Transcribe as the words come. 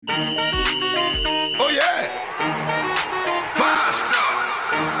Oh, yeah. 5-star.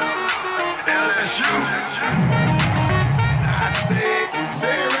 LSU. I said,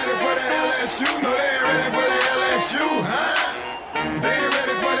 they ain't ready for the LSU. No, they ain't ready for the LSU, huh? They ain't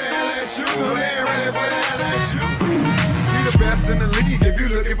ready for the LSU. No, they ain't ready for the LSU. We the best in the league if you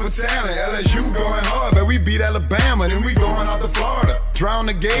looking for talent. LSU going hard, but we beat Alabama, then we going out to Florida. Drown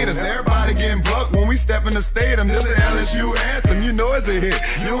the Gators, everybody getting bucked when we step in the stadium. This is the LSU anthem, you know it's a hit.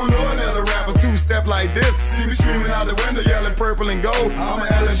 You don't know another rapper two-step like this. See me screaming out the window, yelling purple and gold. I'm an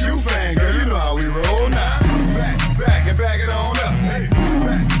LSU fan, girl, you know how we roll now. Back and back it on up. Hey,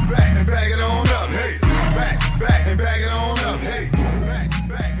 back and back it on up. Hey, back and back it on up. Hey,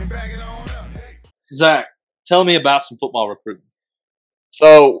 back and back it on up. Hey. Zach, tell me about some football recruiting.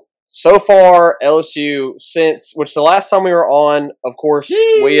 So far, LSU, which the last time we were on, of course,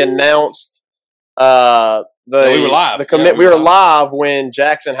 we announced we were live. We were live when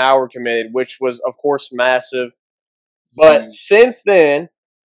Jackson Howard committed, which was, of course, massive. But since then,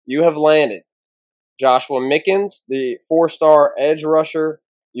 you have landed Joshua Mickens, the 4-star edge rusher.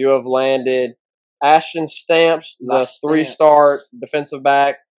 You have landed Ashton Stamps, the 3-star defensive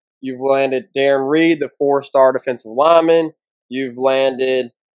back. You've landed Darren Reed, the 4-star defensive lineman. You've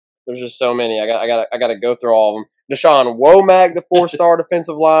landed. There's just so many. I got to go through all of them. Deshaun Womack, the 4-star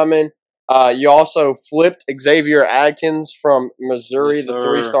defensive lineman. You also flipped Xavier Adkins from Missouri, the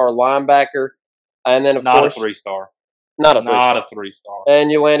 3-star linebacker, and then not a 3-star. Not a 3-star.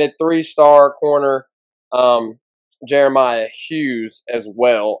 And you landed 3-star corner Jeremiah Hughes as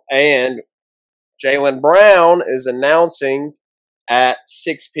well. And Jaylen Brown is announcing at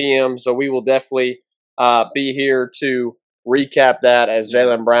 6 p.m. So we will definitely be here to recap that as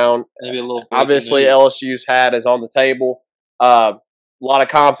Jaylen Brown. Maybe a little. Obviously, LSU's hat is on the table. A lot of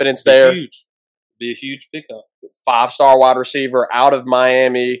confidence there. Be a huge pickup. 5-star wide receiver out of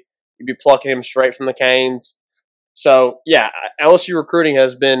Miami. You'd be plucking him straight from the Canes. So yeah, LSU recruiting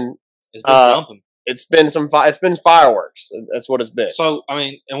has been. It's been jumping. It's been fireworks. That's what it's been. So I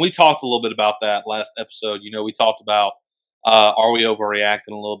mean, and we talked a little bit about that last episode. You know, we talked about are we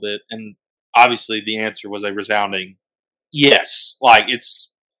overreacting a little bit, and obviously the answer was a resounding yes. Like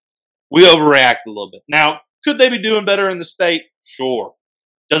we overreacted a little bit. Now, could they be doing better in the state? Sure.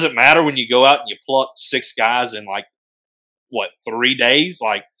 Does it matter when you go out and you pluck 6 guys in 3 days?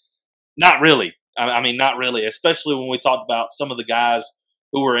 Like, not really. I mean, not really. Especially when we talked about some of the guys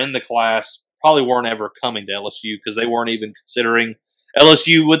who were in the class probably weren't ever coming to LSU because they weren't even considering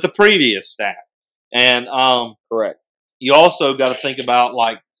LSU with the previous staff. And correct. You also got to think about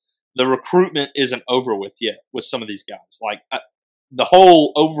the recruitment isn't over with yet with some of these guys. The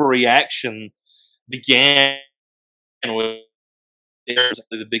whole overreaction began with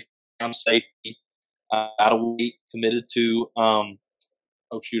the big time safety out of weight committed to I'm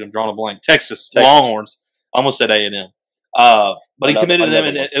drawing a blank. Texas. Longhorns. I almost said A&M. But he committed to them,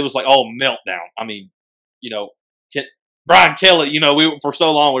 and it was meltdown. I mean, Brian Kelly. For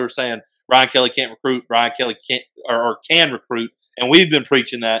so long we were saying Brian Kelly can't recruit. Brian Kelly can't or can recruit, and we've been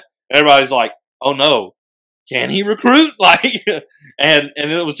preaching that. Everybody's like, "Oh no, can he recruit?" And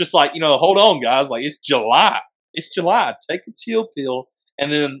it was just hold on, guys. It's July. It's July. Take a chill pill. And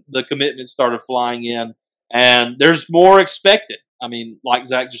then the commitment started flying in, and there's more expected. I mean, like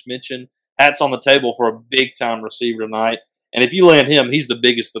Zach just mentioned, hats on the table for a big-time receiver tonight. And if you land him, he's the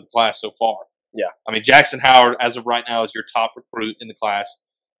biggest of the class so far. Yeah. I mean, Jackson Howard, as of right now, is your top recruit in the class.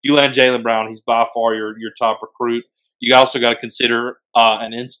 You land Jaylen Brown, he's by far your top recruit. You also got to consider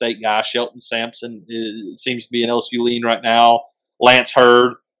an in-state guy, Shelton Sampson. It seems to be an LSU lean right now. Lance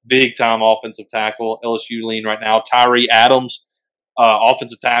Hurd, big-time offensive tackle, LSU lean right now. Tyree Adams,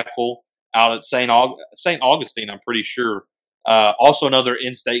 offensive tackle out at St. Augustine, I'm pretty sure. Also another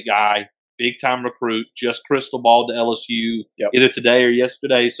in-state guy, big-time recruit, just crystal balled to LSU either today or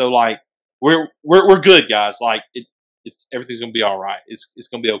yesterday. So, we're good, guys. Everything's going to be all right. It's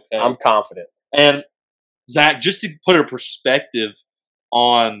going to be okay. I'm confident. And Zach, just to put a perspective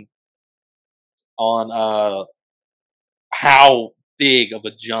on how big of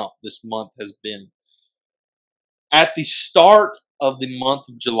a jump this month has been. At the start of the month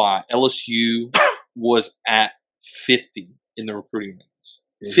of July, LSU was at 50 in the recruiting ranks.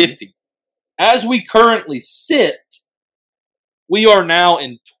 Mm-hmm. 50. As we currently sit, we are now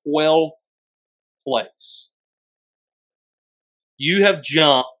in 12th place. You have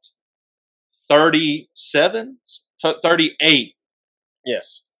jumped 38.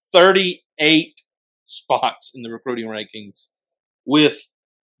 Yes. 38 spots in the recruiting rankings with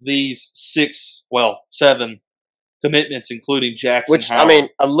these 7 commitments, including Jackson Howard. I mean,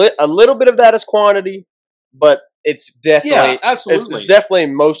 a little bit of that is quantity, but it's definitely absolutely. It's definitely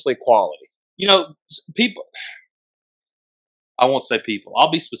mostly quality. People. I won't say people. I'll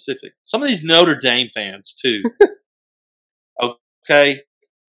be specific. Some of these Notre Dame fans too. Okay,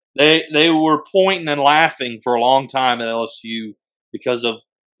 they were pointing and laughing for a long time at LSU because of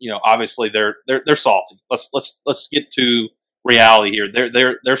obviously they're salty. Let's get to reality here.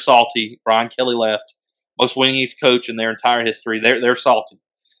 They're salty. Brian Kelly left, most winningest coach in their entire history. They're salty,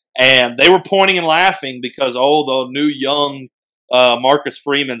 and they were pointing and laughing because the new young Marcus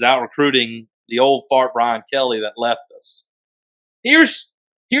Freeman's out recruiting the old fart Brian Kelly that left us. Here's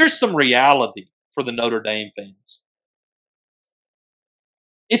some reality for the Notre Dame fans.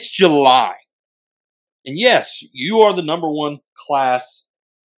 It's July. And yes, you are the number one class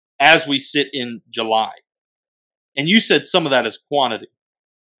as we sit in July. And you said some of that is quantity.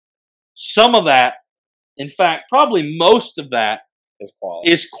 Some of that, in fact, probably most of that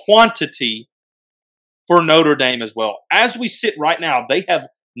is quantity for Notre Dame as well. As we sit right now, they have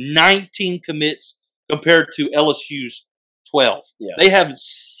 19 commits compared to LSU's 12. Yeah. They have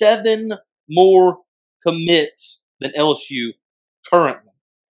 7 more commits than LSU currently.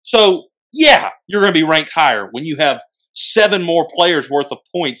 So, yeah, you're going to be ranked higher when you have 7 more players worth of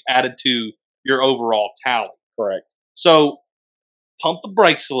points added to your overall tally. Correct. So, pump the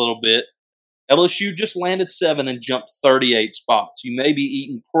brakes a little bit. LSU just landed 7 and jumped 38 spots. You may be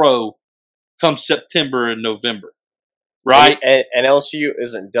eating crow come September and November, right? And LSU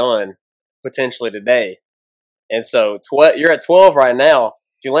isn't done potentially today. And so you're at 12 right now.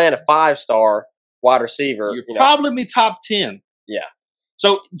 If you land a 5-star wide receiver, you're probably be top 10. Yeah.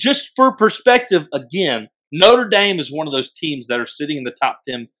 So just for perspective, again, Notre Dame is one of those teams that are sitting in the top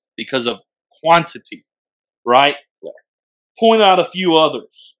 10 because of quantity, right? Yeah. Point out a few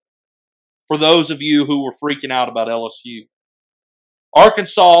others for those of you who were freaking out about LSU.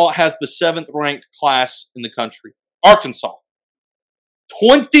 Arkansas has the 7th ranked class in the country. Arkansas.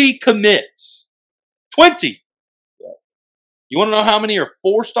 20 commits. 20. Yeah. You want to know how many are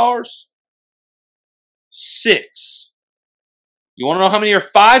 4 stars? 6. You want to know how many are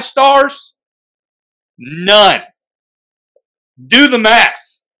 5 stars? None. Do the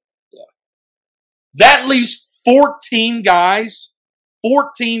math. Yeah. That leaves 14 guys,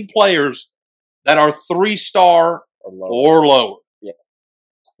 14 players that are 3-star or lower. Yeah.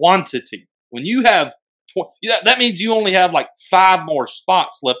 Quantity. When you have, that means you only have like 5 more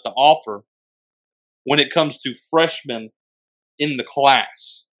spots left to offer when it comes to freshmen in the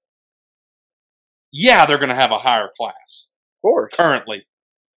class. Yeah, they're going to have a higher class. Of course. Currently.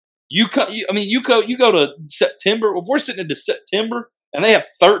 You go to September. If we're sitting into September and they have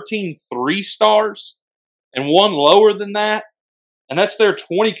 13 3-stars and 1 lower than that, and that's their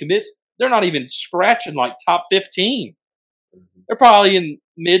 20 commits, they're not even scratching like top 15. They're probably in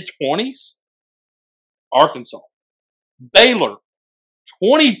mid-20s. Arkansas. Baylor,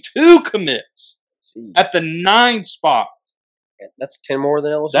 22 commits. Jeez. At the 9 spot. That's 10 more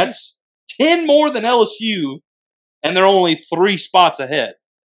than LSU? That's 10 more than LSU, and they're only 3 spots ahead.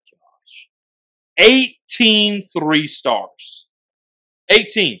 Gosh. 18 3-stars.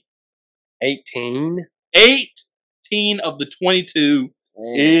 18. 18? 18 of the 22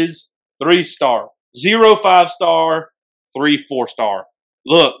 is 3-star. 0 5-star, 3 4-star.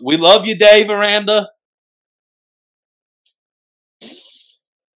 Look, we love you, Dave Aranda.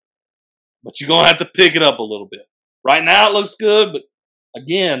 But you're going to have to pick it up a little bit. Right now it looks good, but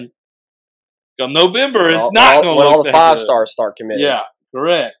again, come November, it's not going to look all the 5-stars start committing. Yeah,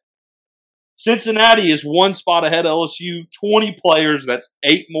 correct. Cincinnati is 1 spot ahead of LSU. 20 players, that's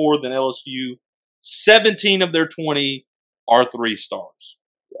 8 more than LSU. 17 of their 20 are 3-stars.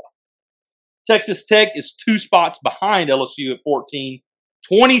 Yeah. Texas Tech is 2 spots behind LSU at 14.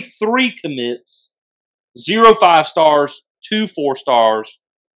 23 commits, 0 5-stars, 2 4-stars,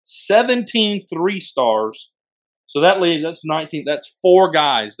 17 3-stars. So that's 19. That's 4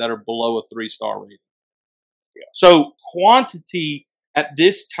 guys that are below a 3-star rating. Yeah. So quantity at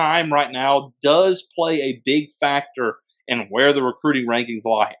this time right now does play a big factor in where the recruiting rankings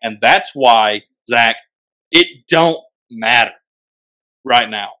lie. And that's why, Zach, it don't matter right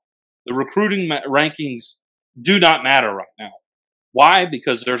now. The recruiting rankings do not matter right now. Why?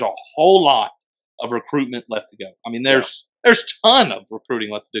 Because there's a whole lot of recruitment left to go. I mean, there's a ton of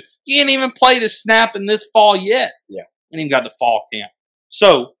recruiting left to do. You ain't even played a snap in this fall yet. Yeah. And even got to fall camp.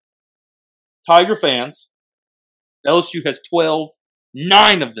 So, Tiger fans, LSU has 12.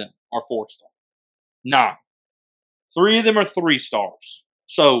 9 of them are 4-star. 9. 3 of them are 3-stars.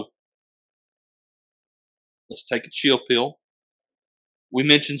 So, let's take a chill pill. We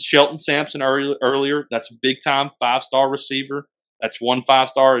mentioned Shelton Sampson earlier. That's a big-time 5-star receiver. That's 1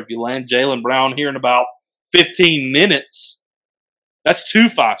 5-star. If you land Jaylen Brown here in about 15 minutes, that's 2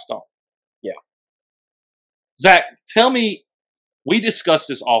 5-star. Yeah. Zach, tell me, we discussed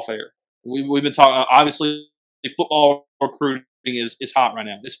this off air. We've been talking, obviously, football recruiting is hot right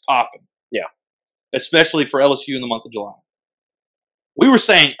now. It's popping. Yeah. Especially for LSU in the month of July. We were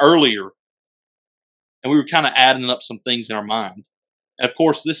saying earlier, and we were kind of adding up some things in our mind. And, of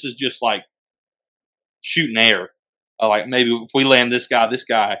course, this is just like shooting air. Like maybe if we land this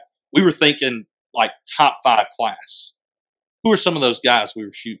guy. We were thinking like top 5 class. Who are some of those guys we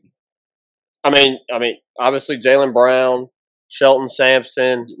were shooting? I mean, obviously Jaylen Brown, Shelton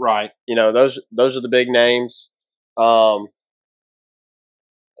Sampson, right? Those are the big names. I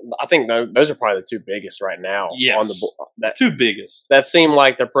think those are probably the 2 biggest right now. Yes. On the board. 2 biggest. That seem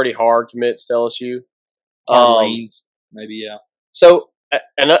like they're pretty hard commits to LSU. Lanes, maybe, yeah. So,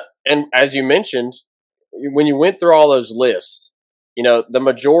 and as you mentioned, when you went through all those lists, the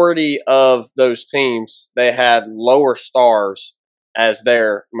majority of those teams, they had lower stars as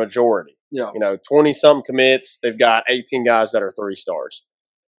their majority. Yeah. 20-something commits, they've got 18 guys that are 3 stars.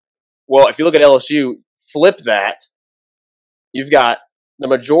 Well, if you look at LSU, flip that, you've got the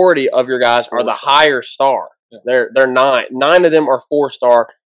majority of your guys are the higher star. Yeah. They're 9. 9 of them are 4-star,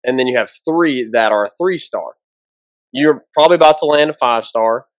 and then you have 3 that are 3-star. You're probably about to land a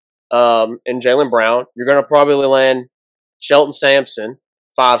 5-star in Jaylen Brown. You're going to probably land Shelton Sampson,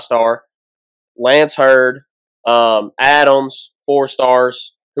 5-star. Lance Hurd, Adams, 4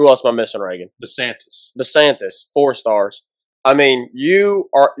 stars. Who else am I missing, Reagan? DeSantis, 4 stars. I mean, you're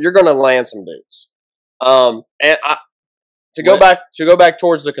going to land some dudes. To go back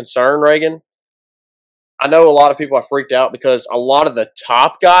towards the concern, Reagan, I know a lot of people are freaked out because a lot of the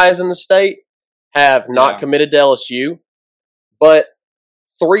top guys in the state have not committed to LSU, but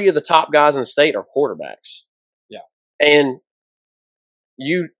 3 of the top guys in the state are quarterbacks. Yeah. And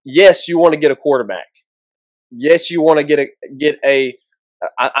you want to get a quarterback. Yes, you want to get a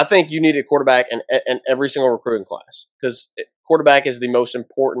I think you need a quarterback in every single recruiting class because quarterback is the most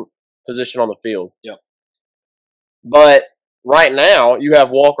important position on the field. Yeah. But right now you have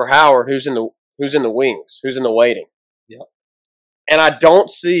Walker Howard who's in the wings, who's in the waiting. Yeah. And I don't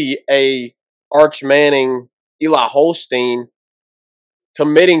see a Arch Manning, Eli Holstein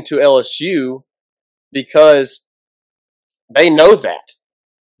committing to LSU because they know that.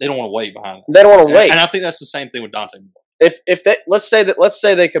 They don't want to wait behind it. They don't want to wait. And I think that's the same thing with Dante Moore. If they let's say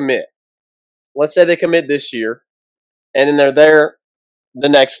they commit. Let's say they commit this year and then they're there the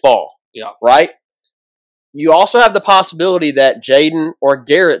next fall. Yeah. Right? You also have the possibility that Jaden or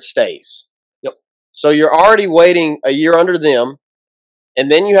Garrett stays. Yep. So you're already waiting a year under them,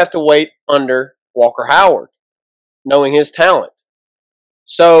 and then you have to wait under Walker Howard, knowing his talent.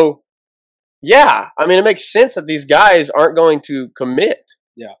 So, yeah, I mean, it makes sense that these guys aren't going to commit.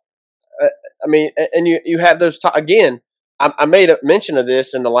 Yeah. I mean, and you have those again. I made a mention of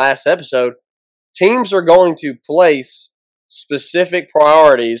this in the last episode. Teams are going to place specific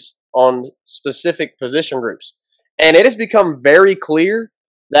priorities on specific position groups. And it has become very clear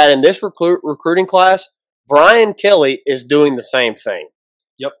that in this recruiting class, Brian Kelly is doing the same thing.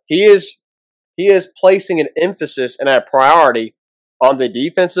 Yep. He is placing an emphasis and a priority on the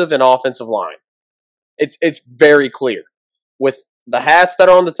defensive and offensive line. It's very clear. With the hats that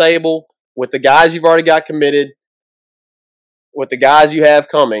are on the table, with the guys you've already got committed, with the guys you have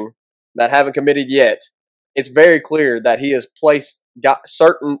coming that haven't committed yet, it's very clear that he has got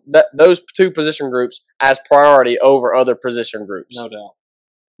those 2 position groups as priority over other position groups. No doubt.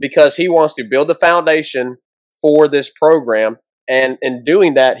 Because he wants to build the foundation for this program, and in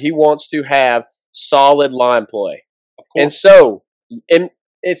doing that, he wants to have solid line play. Of course. And so,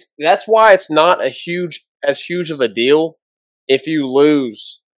 that's why it's not as huge of a deal if you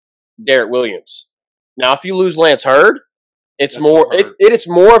lose Derek Williams. Now, if you lose Lance Hurd, it's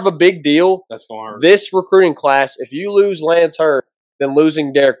more of a big deal. That's going to hurt. This recruiting class, if you lose Lance Hurd, then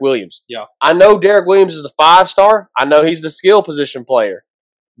losing Derek Williams. Yeah. I know Derek Williams is the 5-star. I know he's the skill position player.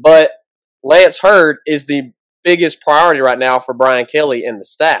 But Lance Hurd is the biggest priority right now for Brian Kelly and the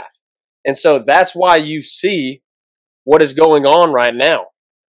staff. And that's why you see what is going on right now.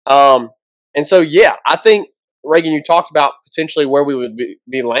 I think, Reagan, you talked about potentially where we would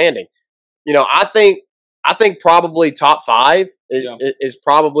be landing. I think probably top 5 is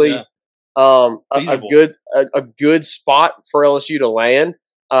probably a good spot for LSU to land.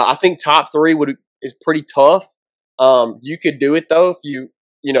 I think top 3 is pretty tough. You could do it though if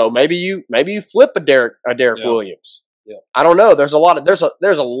maybe you flip a Derek Williams. Yeah. I don't know. There's a lot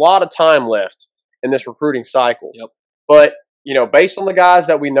of time left in this recruiting cycle. Yep. But based on the guys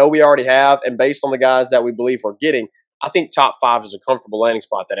that we know we already have, and based on the guys that we believe we're getting, I think top 5 is a comfortable landing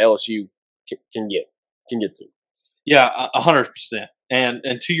spot that LSU can can get to. Yeah, 100%. And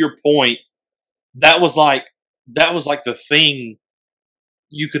to your point, that was like the thing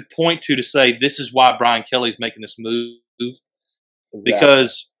you could point to say this is why Brian Kelly's making this move. Exactly.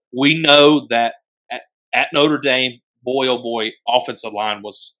 Because we know that at Notre Dame, boy, oh boy, offensive line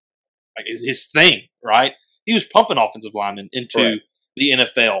was like his thing, right? He was pumping offensive linemen into the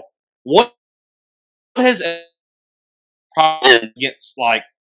NFL. What has problem against like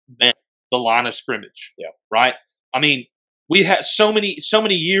the line of scrimmage? Yeah. Right? I mean, we had so many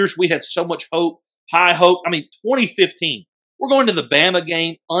years, we had so much hope, high hope. I mean, 2015, we're going to the Bama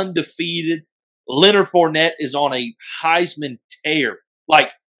game undefeated. Leonard Fournette is on a Heisman tear,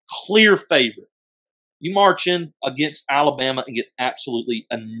 like clear favorite. You march in against Alabama and get absolutely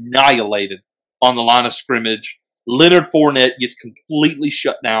annihilated on the line of scrimmage. Leonard Fournette gets completely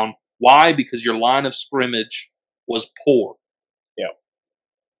shut down. Why? Because your line of scrimmage was poor. Yeah.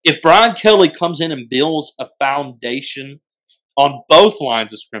 If Brian Kelly comes in and builds a foundation on both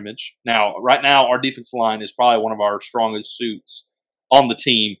lines of scrimmage, now, right now, our defensive line is probably one of our strongest suits on the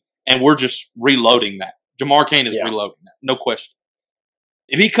team, and we're just reloading that. Jamar Cain is reloading that, no question.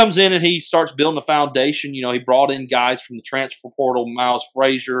 If he comes in and he starts building a foundation, he brought in guys from the transfer portal, Miles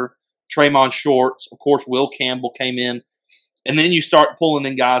Frazier, Tremont Shorts, of course, Will Campbell came in. And then you start pulling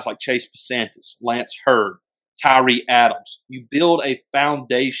in guys like Chase Besantis, Lance Hurd, Tyree Adams. You build a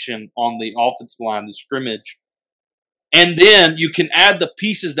foundation on the offensive line, the scrimmage. And then you can add the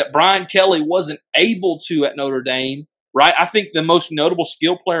pieces that Brian Kelly wasn't able to at Notre Dame, right? I think the most notable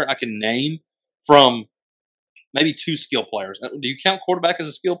skill player I can name from maybe two skill players. Do you count quarterback as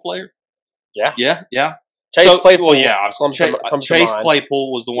a skill player? Yeah. Yeah. Chase Claypool. Well, yeah. Chase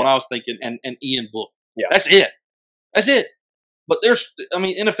Claypool was the one I was thinking, and Ian Book. Yeah. That's it. But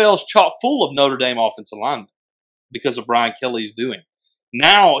NFL is chock full of Notre Dame offensive linemen because of Brian Kelly's doing.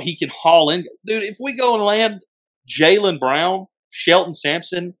 Now he can haul in. Dude, if we go and land Jaylen Brown, Shelton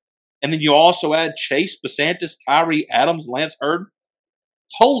Sampson, and then you also add Chase Besantis, Tyree Adams, Lance Hurd,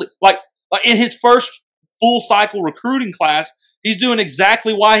 holy, like in his first full cycle recruiting class, he's doing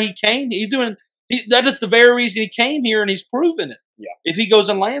exactly why he came. That is the very reason he came here, and he's proven it. Yeah. If he goes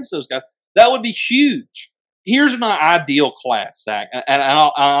and lands those guys, that would be huge. Here's my ideal class, Zach, and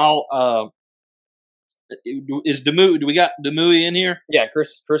I'll is Demouy? Do we got Demouy in here? Yeah,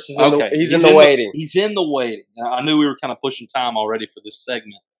 Chris is in he's in the waiting. He's in the waiting. I knew we were kind of pushing time already for this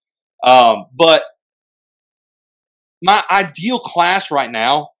segment, but my ideal class right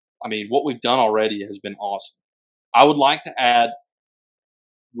now, I mean, what we've done already has been awesome. I would like to add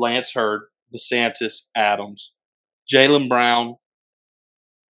Lance Hurd, Besantis, Adams, Jaylen Brown,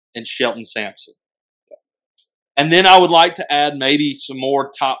 and Shelton Sampson. And then I would like to add maybe some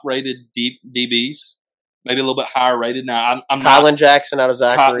more top-rated DBs, maybe a little bit higher rated. Now, I'm Kylan Jackson out of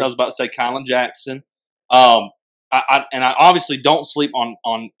Zachary. I was about to say Kylan Jackson. I obviously don't sleep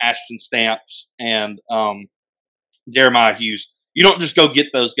on Ashton Stamps and Jeremiah Hughes. You don't just go get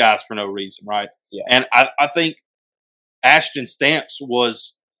those guys for no reason, right? Yeah. And I think Ashton Stamps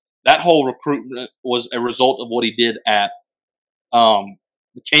that whole recruitment was a result of what he did at the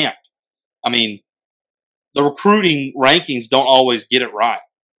camp. I mean, the recruiting rankings don't always get it right.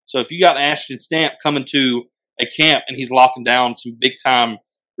 So if you got Ashton Stamp coming to a camp and he's locking down some big-time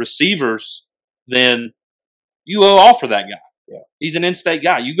receivers, then you offer that guy. Yeah. He's an in-state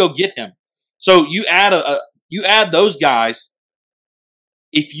guy. You go get him. So you add those guys.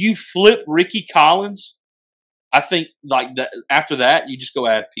 If you flip Ricky Collins, I think like that, after that you just go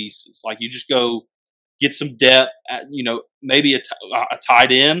add pieces. Like you just go get some depth. Maybe a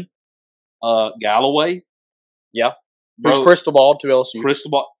tight end, Galloway. Yeah. There's Cristobal to LSU.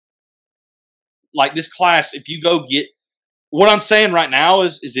 Cristobal. Like this class, if you go get what I'm saying right now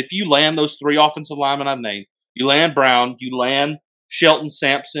is if you land those three offensive linemen I've named, you land Brown, you land Shelton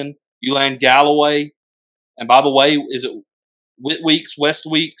Sampson, you land Galloway, and by the way, is it West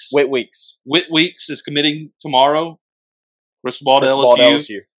Weeks? Whit Weeks is committing tomorrow. Cristobal to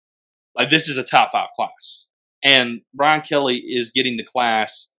LSU. Like this is a top 5 class. And Brian Kelly is getting the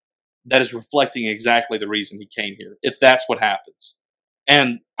class that is reflecting exactly the reason he came here, if that's what happens.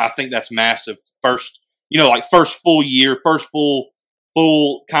 And I think that's massive. First full year, first full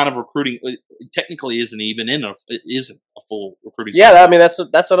kind of recruiting. Technically, isn't a full recruiting. Yeah, cycle. I mean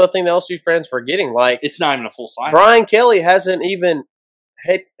that's another thing the LSU fans forgetting. Like it's not even a full cycle. Brian Kelly hasn't even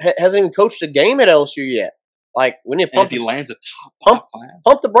coached a game at LSU yet. Like when you if he lands a top class,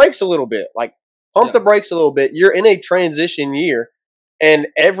 pump the brekes a little bit. The brakes a little bit. You're in a transition year. And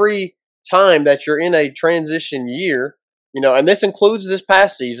every time that you're in a transition year, and this includes this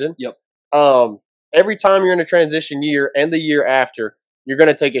past season. Yep. Every time you're in a transition year and the year after, you're going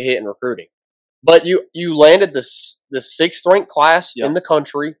to take a hit in recruiting. But you landed the 6th ranked class in the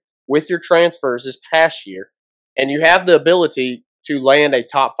country with your transfers this past year, and you have the ability to land a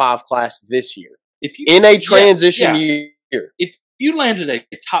top 5 class this year. If you, in a transition year. If you landed a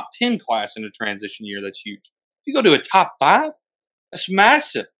top 10 class in a transition year, that's huge. If you go to a top 5, that's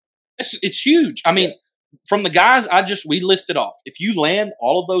massive. It's huge. I mean, from the guys we listed off, if you land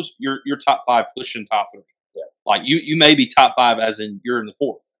all of those, you're top 5 pushing top 3. Yeah. Like you may be top 5 as in you're in the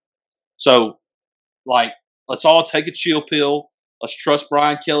 4th. So, like, let's all take a chill pill. Let's trust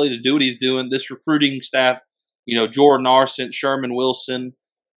Brian Kelly to do what he's doing. This recruiting staff, Jordan Arcent, Sherman Wilson.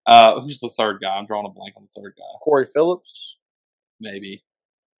 Who's the third guy? I'm drawing a blank on the third guy. Corey Phillips? Maybe.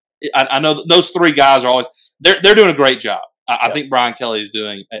 I know those 3 guys are always – they're doing a great job. I think Brian Kelly is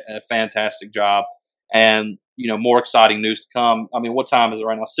doing a fantastic job. And, more exciting news to come. I mean, what time is it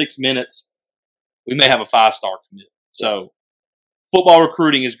right now? 6 minutes. We may have a 5-star commit. So, football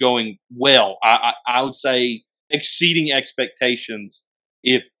recruiting is going well. I would say exceeding expectations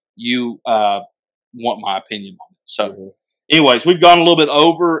if you want my opinion on it. So, anyways, we've gone a little bit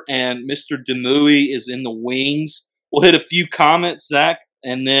over, and Mr. Demouy is in the wings. We'll hit a few comments, Zach,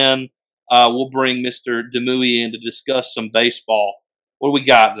 and then we'll bring Mr. Demouy in to discuss some baseball. What do we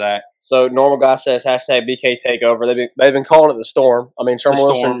got, Zach? So, Normal Guy says, #BK Takeover. They've been calling it the Storm. I mean, Sherman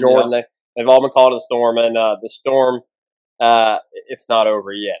Wilson, Jordan, they've all been calling it the Storm, and the Storm, it's not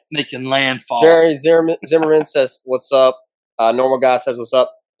over yet. Making landfall. Jerry Zimmerman says, what's up? Normal Guy says, what's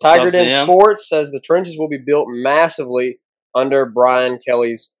up? Tiger Den Sports says the trenches will be built massively under Brian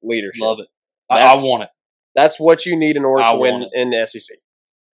Kelly's leadership. Love it. I want it. That's what you need in order to win in the SEC.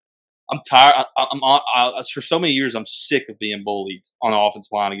 I'm tired. For so many years, I'm sick of being bullied on the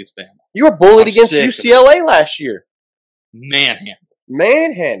offensive line against Bama. You were bullied against UCLA last year. Manhandled.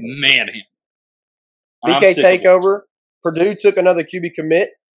 BK Takeover. Purdue took another QB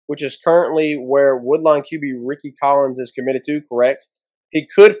commit, which is currently where Woodline QB Ricky Collins is committed to, correct? He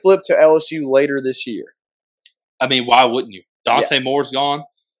could flip to LSU later this year. I mean, why wouldn't you? Dante Moore's gone.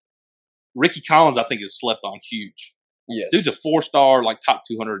 Ricky Collins, I think, is slept on huge. Yes. Dude's a 4-star, like top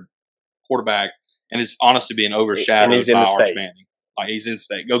 200 quarterback, and is honestly being overshadowed by Arch Manning. Like, he's in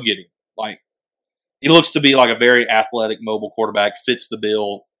state. Go get him. Like, he looks to be like a very athletic, mobile quarterback. Fits the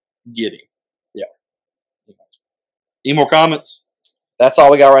bill. Get him. Yeah. Any more comments? That's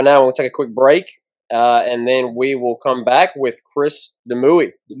all we got right now. We'll take a quick break, and then we will come back with Chris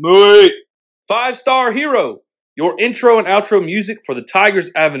Demouy. 5-star hero. Your intro and outro music for the Tigers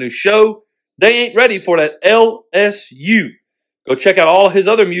Avenue show. They ain't ready for that LSU. Go check out all his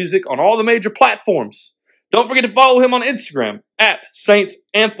other music on all the major platforms. Don't forget to follow him on Instagram at Saints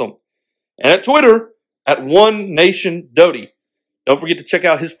Anthem and at Twitter at OneNationDoty. Don't forget to check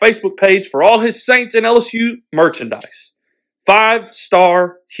out his Facebook page for all his Saints and LSU merchandise.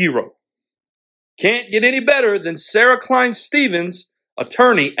 5-star hero. Can't get any better than Sarah Klein Stevens,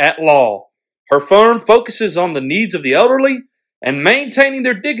 attorney at law. Her firm focuses on the needs of the elderly and maintaining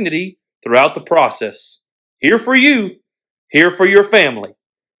their dignity throughout the process. Here for you, here for your family.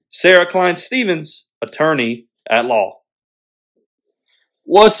 Sarah Klein Stevens, attorney at law.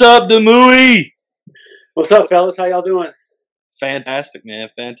 What's up, Demouy? What's up, fellas? How y'all doing? Fantastic, man.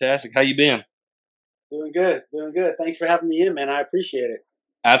 Fantastic. How you been? Doing good. Thanks for having me in, man. I appreciate it.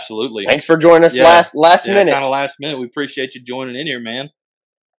 Absolutely. Thanks for joining us last minute. Kind of last minute. We appreciate you joining in here, man.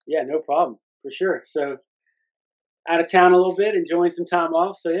 Yeah, no problem. For sure. So, out of town a little bit, enjoying some time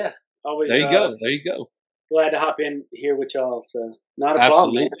off. So, yeah. Always. There you go. Glad to hop in here with y'all. So, not a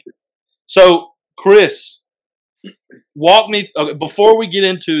problem. Man. So, Chris, walk me before we get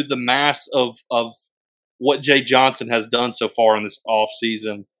into the mass of what Jay Johnson has done so far in this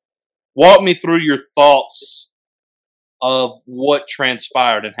offseason. Walk me through your thoughts of what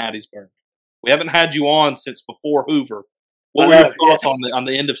transpired in Hattiesburg. We haven't had you on since before Hoover. What were your thoughts on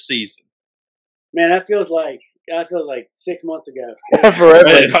the end of season? Man, that feels like 6 months ago.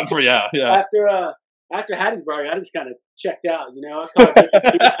 Forever. Yeah. After Hattiesburg, I just kind of checked out.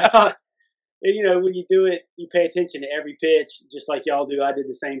 I caught, when you do it, you pay attention to every pitch, just like y'all do. I did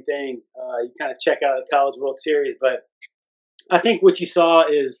the same thing. You kind of check out the College World Series, but I think what you saw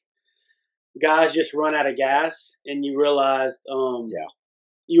is guys just run out of gas, and you realized,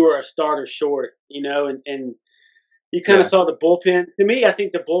 you were a starter short, and you kind of saw the bullpen. To me, I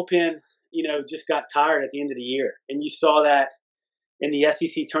think the bullpen, just got tired at the end of the year. And you saw that in the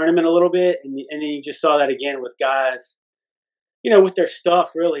SEC tournament a little bit. And then you just saw that again with guys, with their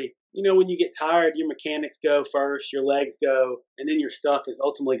stuff, really. When you get tired, your mechanics go first, your legs go, and then your stuff is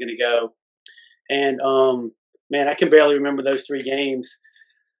ultimately going to go. And, man, I can barely remember those 3 games.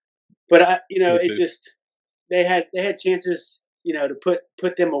 But, they had chances to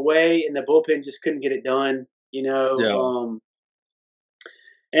put them away, and the bullpen just couldn't get it done.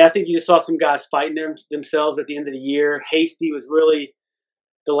 And I think you just saw some guys fighting themselves at the end of the year. Hasty was really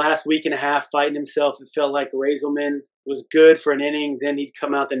the last week and a half fighting himself. It felt like Raiselman was good for an inning. Then he'd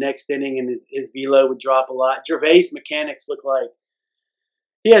come out the next inning and his velo would drop a lot. Gervais' mechanics look like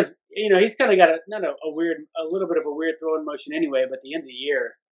he has, he's kind of got a little bit of a weird throwing motion anyway. But at the end of the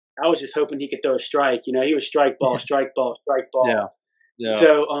year, I was just hoping he could throw a strike. He was strike ball, strike ball, strike ball. Yeah. Yeah.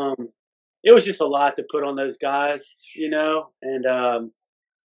 So it was just a lot to put on those guys, and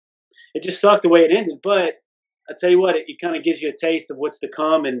it just sucked the way it ended. But I tell you what, it kind of gives you a taste of what's to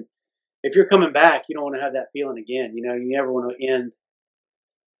come. And if you're coming back, you don't want to have that feeling again. You never want to end.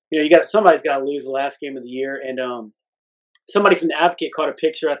 Somebody's got to lose the last game of the year. And somebody from the Advocate caught a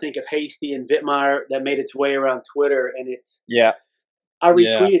picture, I think, of Hasty and Vittmeyer that made its way around Twitter, and I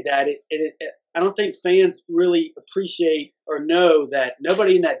retweeted that. I don't think fans really appreciate or know that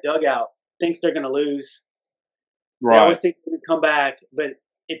nobody in that dugout thinks they're going to lose. Right. They always think they're going to come back, but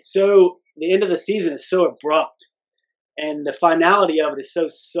the end of the season is so abrupt, and the finality of it is so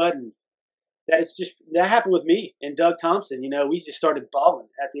sudden that that happened with me and Doug Thompson. We just started bawling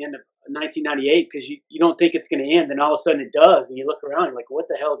at the end of 1998 because you don't think it's going to end, and all of a sudden it does, and you look around, you're like, what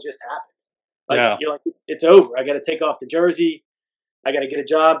the hell just happened? You're like, it's over. I got to take off the jersey. I got to get a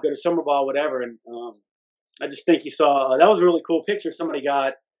job, go to summer ball, whatever. And I just think you saw that was a really cool picture. Somebody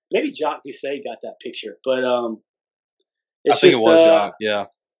got, maybe Jacques Doucet got that picture, but I think it was Jacques. Yeah.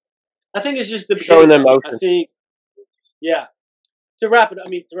 I think it's just the showing them motion. I think, yeah. To wrap it up,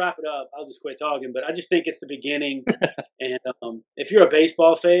 I'll just quit talking. But I just think it's the beginning. And if you're a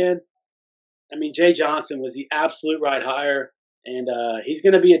baseball fan, Jay Johnson was the absolute right hire, and he's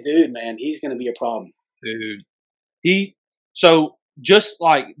going to be a dude, man. He's going to be a problem, dude. So just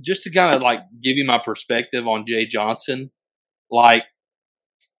to kind of give you my perspective on Jay Johnson, a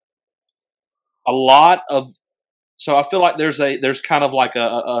lot of. So I feel like there's kind of like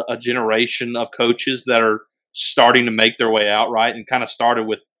a generation of coaches that are starting to make their way out, right? And kind of started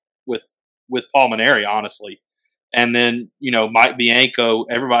with Paul Maneri, honestly. And then, Mike Bianco,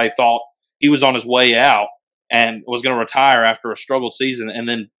 everybody thought he was on his way out and was going to retire after a struggled season. And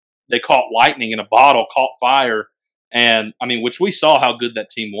then they caught lightning in a bottle, caught fire. And which we saw how good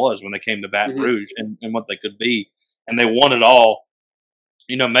that team was when they came to Baton Rouge and what they could be. And they won it all.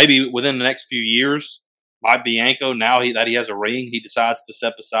 Maybe within the next few years, Mike Bianco, now that he has a ring, he decides to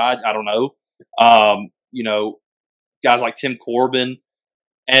step aside. I don't know. Guys like Tim Corbin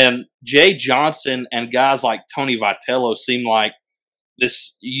and Jay Johnson and guys like Tony Vitello seem like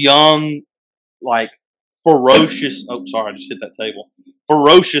this young, ferocious. Oh, sorry, I just hit that table.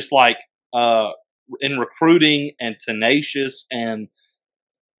 Ferocious, in recruiting and tenacious. And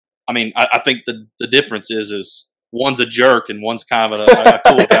I think the difference is one's a jerk and one's kind of a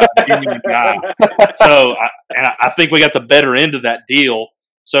cool guy, genuine guy. So I think we got the better end of that deal.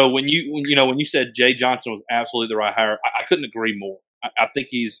 So when you said Jay Johnson was absolutely the right hire, I couldn't agree more. I think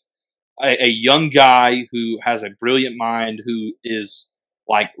he's a young guy who has a brilliant mind, who is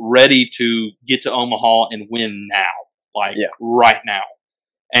ready to get to Omaha and win now, right now.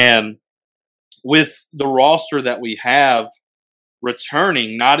 And with the roster that we have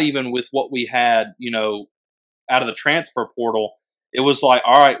returning, not even with what we had, out of the transfer portal, it was all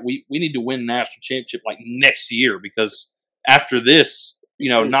right, we need to win national championship next year, because after this,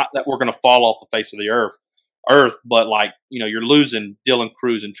 not that we're going to fall off the face of the earth, but you're losing Dylan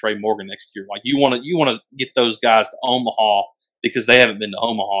Cruz and Trey Morgan next year. You want to get those guys to Omaha because they haven't been to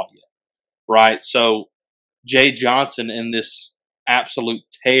Omaha yet, right? So Jay Johnson in this absolute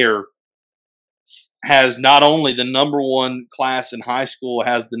tear has not only the number one class in high school,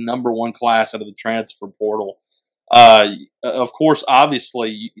 has the number one class out of the transfer portal. Of course,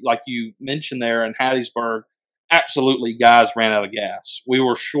 obviously, like you mentioned there in Hattiesburg, absolutely guys ran out of gas. We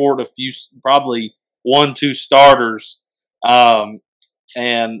were short a few, probably 1-2 starters. And,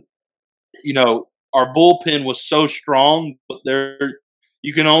 our bullpen was so strong, but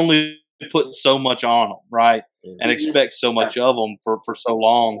you can only put so much on them, right? And expect so much of them for so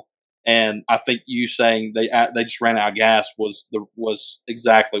long. And I think you saying they just ran out of gas was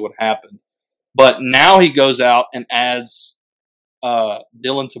exactly what happened. But now he goes out and adds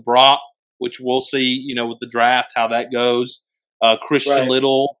Dylan Tabrat, which we'll see, with the draft, how that goes. Christian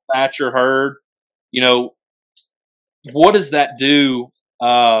Little, Thatcher Hurd. What does that do,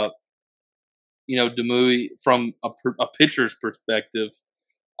 Demouy, from a pitcher's perspective,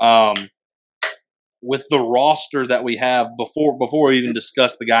 with the roster that we have before we even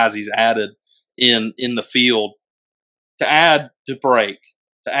discuss the guys he's added in the field, to add DeBrake,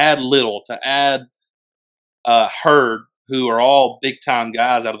 to add Little, to add Hurd, who are all big-time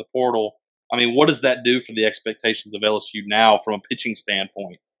guys out of the portal. I mean, what does that do for the expectations of LSU now from a pitching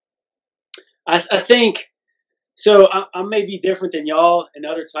standpoint? I think so. I may be different than y'all and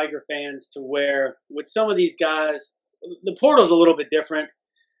other Tiger fans to where with some of these guys, the portal's a little bit different.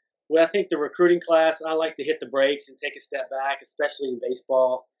 Well, I think the recruiting class, I like to hit the brakes and take a step back, especially in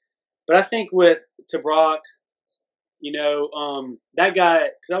baseball. But I think with Tabrock, that guy,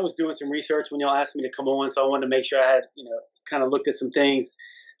 because I was doing some research when y'all asked me to come on, so I wanted to make sure I had, kind of looked at some things.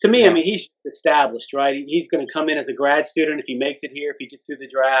 To me, I mean, he's established, right? He's going to come in as a grad student if he makes it here, if he gets through the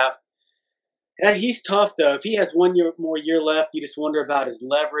draft. And he's tough, though. If he has 1 more year left, you just wonder about his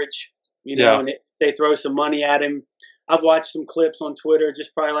leverage, and they throw some money at him. I've watched some clips on Twitter,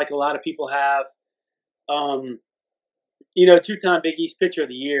 just probably like a lot of people have. Two-time Big East Pitcher of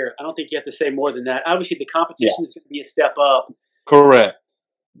the Year. I don't think you have to say more than that. Obviously, the competition is going to be a step up. Correct.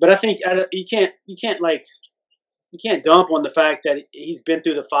 But I think you can't dump on the fact that he's been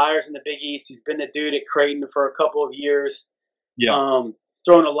through the fires in the Big East. He's been the dude at Creighton for a couple of years. Yeah. He's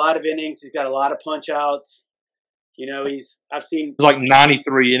thrown a lot of innings. He's got a lot of punch outs. I've seen it's like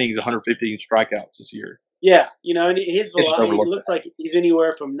 93 innings, 115 strikeouts this year. Yeah, and his velocity looks like he's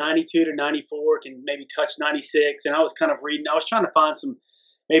anywhere from 92 to 94, can maybe touch 96. And I was kind of reading, I was trying to find some,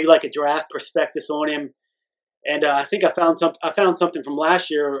 maybe like a draft prospectus on him. And I think I found something from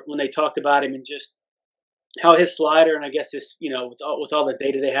last year when they talked about him and just how his slider, and I guess this, with all the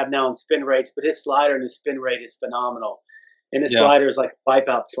data they have now on spin rates, but his slider and his spin rate is phenomenal. And his slider is like a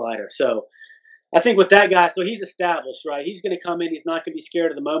wipeout slider. So I think with that guy, so he's established, right? He's going to come in. He's not going to be scared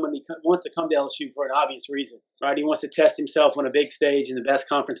of the moment. He wants to come to LSU for an obvious reason, right? He wants to test himself on a big stage in the best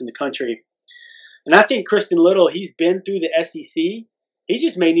conference in the country. And I think Kristen Little, he's been through the SEC. He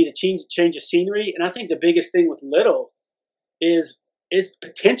just may need a change of scenery. And I think the biggest thing with Little is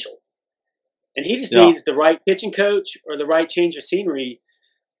potential. And he just needs the right pitching coach or the right change of scenery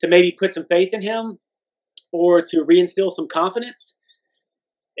to maybe put some faith in him or to reinstill some confidence.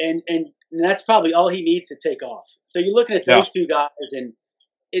 And that's probably all he needs to take off. So you're looking at those two guys, and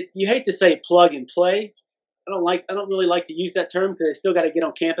you hate to say plug and play. I don't really like to use that term because they still got to get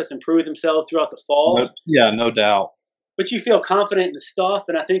on campus and prove themselves throughout the fall. No doubt. But you feel confident in the stuff,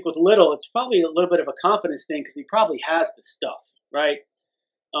 and I think with Little, it's probably a little bit of a confidence thing because he probably has the stuff, right?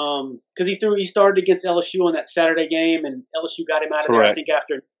 Because he started against LSU on that Saturday game, and LSU got him out of there, I think,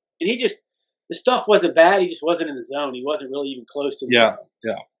 after. And the stuff wasn't bad. He just wasn't in the zone. He wasn't really even close to the zone.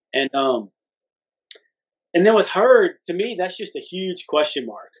 Yeah. And then with Hurd, to me, that's just a huge question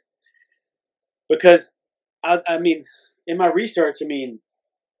mark. Because, I mean, in my research, I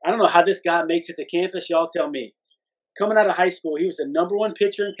don't know how this guy makes it to campus. Y'all tell me. Coming out of high school, he was the number 1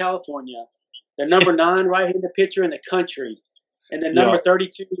 pitcher in California, the number 9 right-handed pitcher in the country, and the number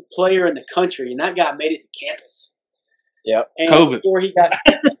 32 player in the country. And that guy made it to campus. Yeah. And COVID. before he got,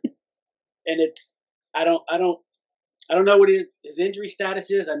 and I don't know what his injury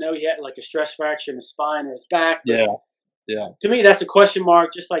status is. I know he had like a stress fracture in his spine or his back. Yeah. To me, that's a question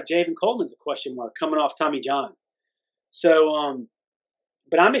mark, just like Javen Coleman's a question mark coming off Tommy John. So,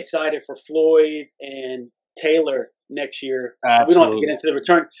 but I'm excited for Floyd and Taylor next year. Absolutely. We don't have to get into the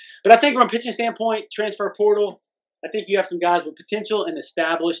return. But I think from a pitching standpoint, transfer portal, I think you have some guys with potential and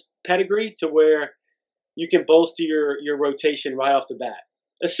established pedigree to where you can bolster your rotation right off the bat.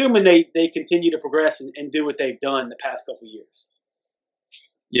 Assuming they continue to progress and do what they've done the past couple of years.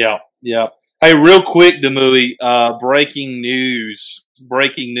 Yeah. Hey, real quick, Demouy, breaking news.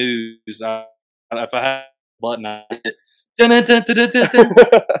 If I have a button, I hit it.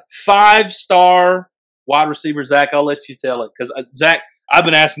 5-star wide receiver, Zach. I'll let you tell it. Because, Zach, I've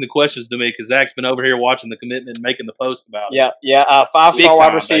been asking the questions to me because Zach's been over here watching the commitment and making the post about it. Yeah. 5-star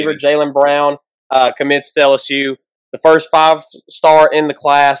wide receiver, Jalen Brown, commits to LSU. The first 5-star in the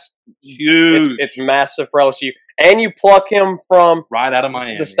class. Huge. It's massive for LSU. And you pluck him from right out of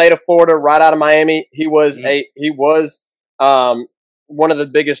Miami, the state of Florida, right out of Miami. He was one of the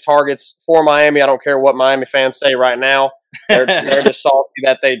biggest targets for Miami. I don't care what Miami fans say right now. They're just salty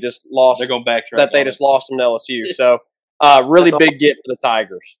that they just lost. They're going backtrack. That they just lost him to LSU. So really big get for the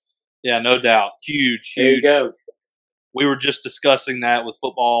Tigers. Yeah, no doubt. Huge. There you go. We were just discussing that with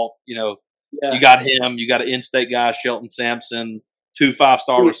football. You got him. You got an in-state guy, Shelton Sampson, 2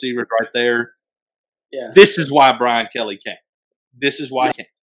 5-star receivers right there. Yeah. This is why Brian Kelly came. This is why he came.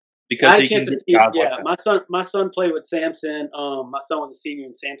 Because he can get guys like that. My son played with Sampson. My son was a senior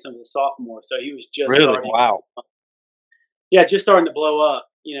and Sampson was a sophomore, so he was just starting. Wow. Yeah, just starting to blow up.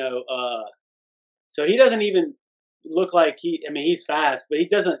 So he doesn't even look like he's fast, but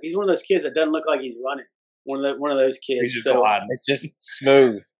he's one of those kids that doesn't look like he's running. One of those kids. He's just It's just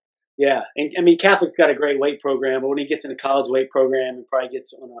smooth. Yeah, and I mean Catholic's got a great weight program, but when he gets in a college weight program and probably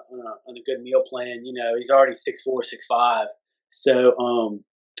gets on a good meal plan, he's already 6'4", 6'5". So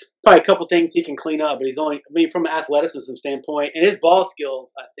probably a couple things he can clean up, but he's only. I mean, from an athleticism standpoint, and his ball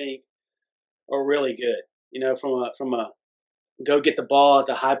skills, I think, are really good. From a go get the ball at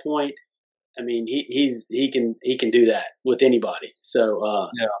the high point. I mean, he can do that with anybody.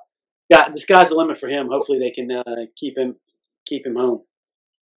 So yeah, the sky's the limit for him. Hopefully, they can keep him home.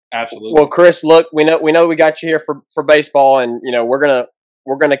 Absolutely. Well, Chris, look, we know we got you here for baseball, and we're gonna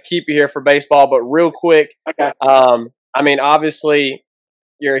keep you here for baseball. But real quick, okay. I mean, obviously,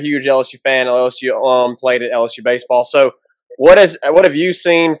 you're a huge LSU fan. LSU played at LSU baseball. So, what have you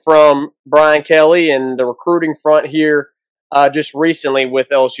seen from Brian Kelly and the recruiting front here just recently with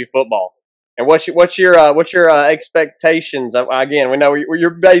LSU football? And what's your expectations? Again, we know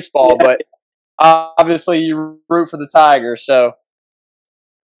you're baseball, but obviously you root for the Tigers. So.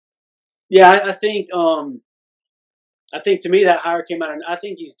 Yeah, I think to me that hire came out, and I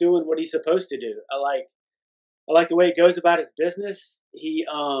think he's doing what he's supposed to do. I like the way he goes about his business. He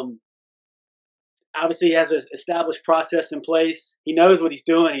obviously has an established process in place. He knows what he's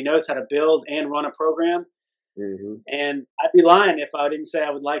doing. He knows how to build and run a program. Mm-hmm. And I'd be lying if I didn't say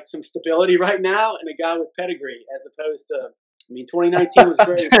I would like some stability right now and a guy with pedigree, as opposed to. I mean, 2019 was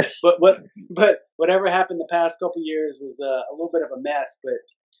great, but whatever happened the past couple of years was a little bit of a mess. But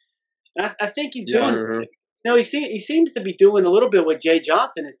I think he's doing. Mm-hmm. He seems to be doing a little bit what Jay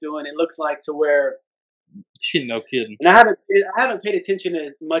Johnson is doing. It looks like to where. No kidding. And I haven't paid attention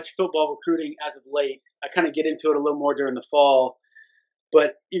to much football recruiting as of late. I kind of get into it a little more during the fall.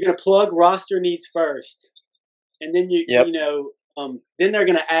 But you're going to plug roster needs first, and then then they're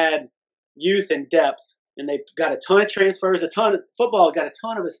going to add youth and depth. And they've got a ton of transfers. Football got a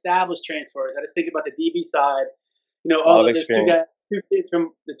ton of established transfers. I just think about the DB side. All of experience. Two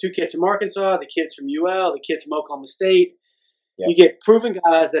kids from Arkansas, the kids from UL, the kids from Oklahoma State. Yep. You get proven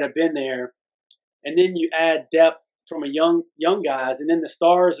guys that have been there, and then you add depth from a young guys, and then the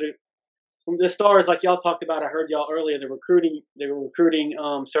stars like y'all talked about. I heard y'all earlier. The recruiting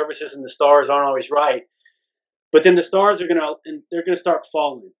services and the stars aren't always right, but then the stars they're gonna start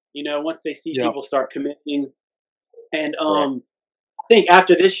falling. Once they see people start committing, and I think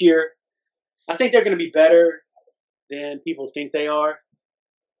after this year, I think they're going to be better than people think they are.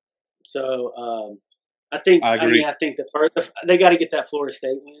 So I think I agree. I think they got to get that Florida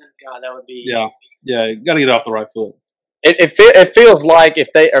State win. God, that would be yeah. You got to get off the right foot. It feels like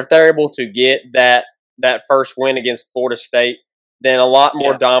if they're able to get that first win against Florida State, then a lot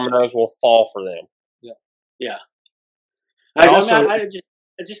more dominoes will fall for them. Yeah. I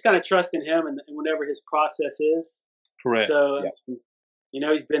just kind of trust in him and whatever his process is. Correct. So,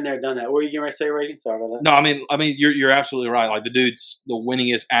 he's been there, done that. What were you going to say, Reagan? Sorry about that. No, I mean, you're absolutely right. Like, the dude's the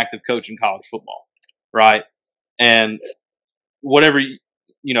winningest active coach in college football, right? And whatever,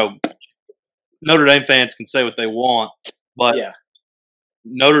 Notre Dame fans can say what they want, but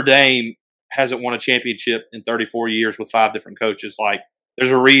Notre Dame hasn't won a championship in 34 years with 5 different coaches. Like, there's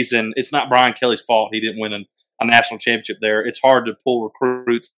a reason. It's not Brian Kelly's fault he didn't win a national championship there. It's hard to pull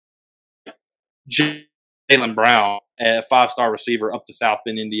recruits. Jaylen Brown, a 5-star receiver up to South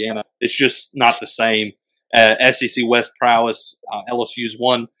Bend, Indiana. It's just not the same. SEC West prowess. LSU's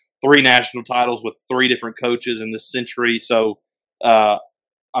won 3 national titles with 3 different coaches in this century. So,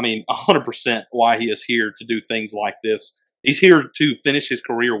 100% why he is here to do things like this. He's here to finish his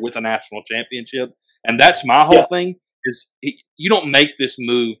career with a national championship. And that's my whole thing is you don't make this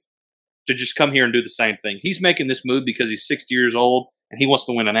move to just come here and do the same thing. He's making this move because he's 60 years old and he wants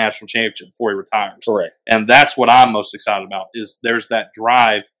to win a national championship before he retires. Correct. And that's what I'm most excited about is there's that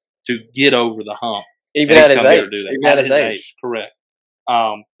drive to get over the hump. Even at his age. Even at his age. Correct.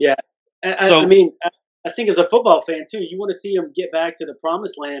 I think as a football fan too, you want to see him get back to the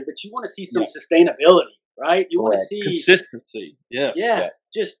promised land, but you want to see some sustainability, right? You want to see consistency. Yes.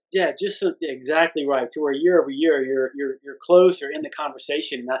 Just exactly right. To where year over year you're close or in the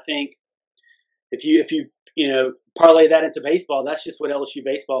conversation. And I think if you parlay that into baseball, that's just what LSU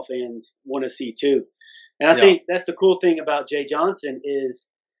baseball fans want to see too. And I think that's the cool thing about Jay Johnson is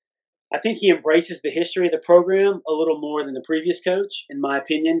I think he embraces the history of the program a little more than the previous coach. In my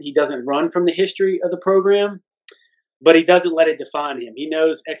opinion, he doesn't run from the history of the program, but he doesn't let it define him. He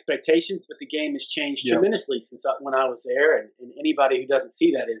knows expectations, but the game has changed tremendously since when I was there. And anybody who doesn't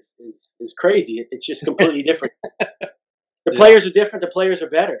see that is crazy. It's just completely different. The players are different. The players are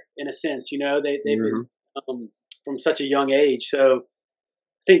better in a sense. They've been from such a young age. So I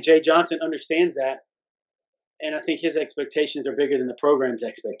think Jay Johnson understands that. And I think his expectations are bigger than the program's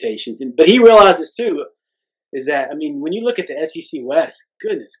expectations. But he realizes too, is that, I mean, when you look at the SEC West,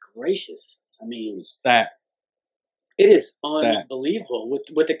 goodness gracious, I mean, it is unbelievable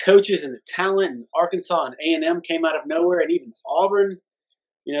with the coaches and the talent. And Arkansas and A&M came out of nowhere, and even Auburn.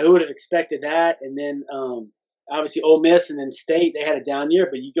 You know, who would have expected that? And then obviously Ole Miss and then State, they had a down year,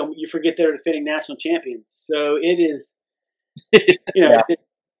 but you forget they're defending national champions. So it is, you know,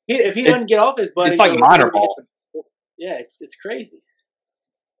 if he doesn't get off his butt, it's like minor ball. Yeah, it's crazy.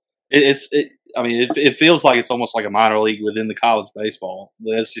 I mean, it feels like it's almost like a minor league within the college baseball,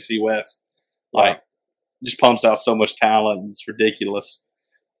 the SEC West. Like, just pumps out so much talent. It's ridiculous.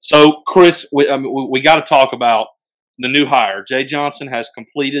 So, Chris, we got to talk about the new hire. Jay Johnson has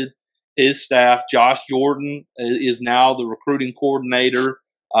completed his staff. Josh Jordan is now the recruiting coordinator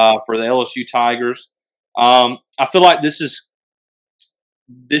for the LSU Tigers. I feel like this is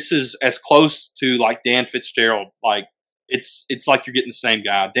as close to like Dan Fitzgerald. Like it's like you're getting the same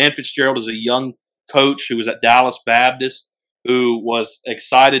guy. Dan Fitzgerald is a young coach who was at Dallas Baptist, who was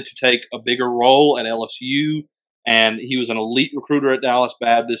excited to take a bigger role at LSU, and he was an elite recruiter at Dallas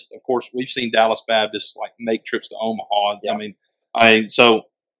Baptist. Of course, we've seen Dallas Baptist like make trips to Omaha. Yeah. So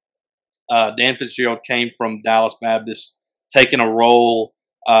Dan Fitzgerald came from Dallas Baptist, taking a role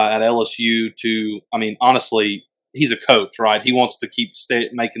at LSU to, I mean, honestly, he's a coach, right? He wants to keep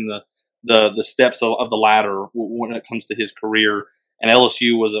making the steps of the ladder when it comes to his career, and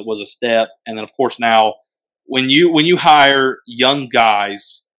LSU was a step. And then, of course, now when you hire young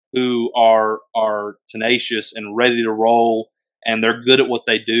guys who are tenacious and ready to roll, and they're good at what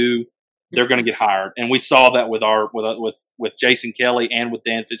they do, they're going to get hired. And we saw that with Jason Kelly and with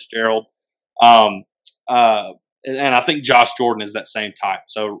Dan Fitzgerald. And I think Josh Jordan is that same type.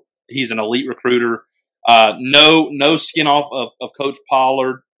 So he's an elite recruiter. No skin off of Coach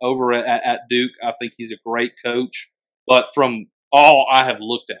Pollard over at Duke. I think he's a great coach. But from all I have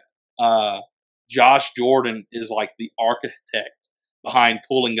looked at, Josh Jordan is like the architect behind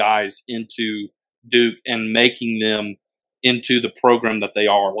pulling guys into Duke and making them into the program that they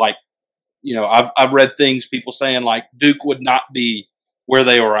are. Like, you know, I've read things, people saying like Duke would not be where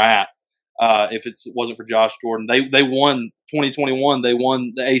they were at if it wasn't for Josh Jordan. They won 2021. They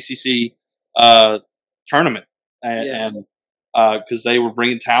won the ACC tournament, and because they were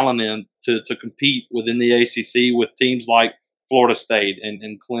bringing talent in to compete within the ACC with teams like Florida State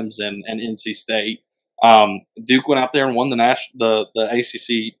and Clemson and NC State. Duke went out there and won the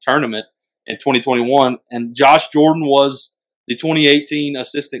ACC tournament in 2021, and Josh Jordan was the 2018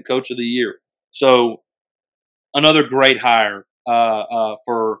 Assistant Coach of the Year. So another great hire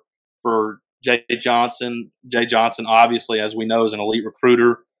for Jay Johnson. Jay Johnson, obviously, as we know, is an elite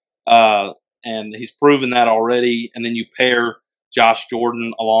recruiter, and he's proven that already. And then you pair Josh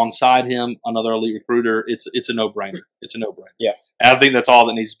Jordan alongside him, another elite recruiter. It's a no-brainer. It's a no-brainer. Yeah, and I think that's all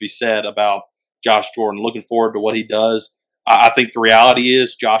that needs to be said about Josh Jordan. Looking forward to what he does. I think the reality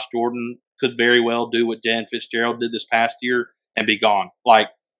is Josh Jordan could very well do what Dan Fitzgerald did this past year and be gone. Like,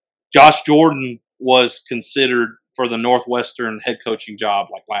 Josh Jordan was considered for the Northwestern head coaching job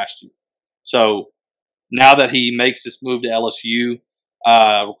like last year. So now that he makes this move to LSU,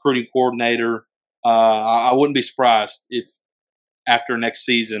 recruiting coordinator, I wouldn't be surprised if after next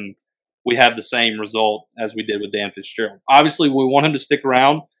season we have the same result as we did with Dan Fitzgerald. Obviously, we want him to stick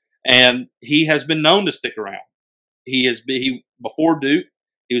around, and he has been known to stick around. He before Duke,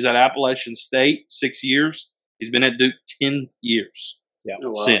 he was at Appalachian State 6 years. He's been at Duke 10 years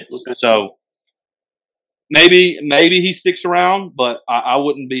since. Okay. So maybe he sticks around, but I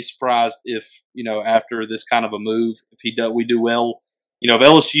wouldn't be surprised if, you know, after this kind of a move, if we do well. You know, if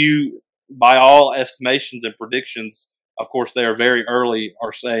LSU, by all estimations and predictions, of course they are very early,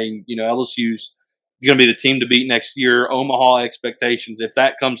 are saying, you know, LSU's going to be the team to beat next year. Omaha expectations, if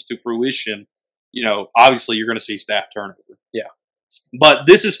that comes to fruition, you know, obviously you're going to see staff turnover. Yeah. But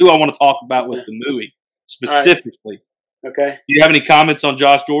this is who I want to talk about with Demouy specifically. Right. Okay. Do you have any comments on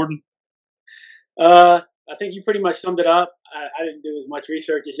Josh Jordan? I think you pretty much summed it up. I didn't do as much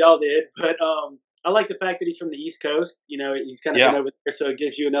research as y'all did, but I like the fact that he's from the East Coast. You know, he's kind of been over there, so it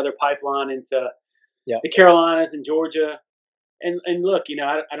gives you another pipeline into the Carolinas and Georgia. And look, you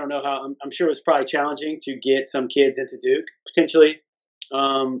know, I don't know how. I'm sure it was probably challenging to get some kids into Duke potentially,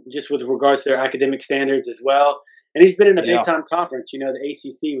 just with regards to their academic standards as well. And he's been in a big time conference. You know, the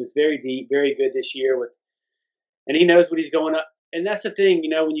ACC was very deep, very good this year and he knows what he's going up. And that's the thing, you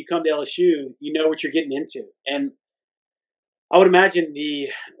know, when you come to LSU, you know what you're getting into. And I would imagine the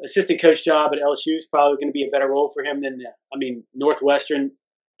assistant coach job at LSU is probably going to be a better role for him than Northwestern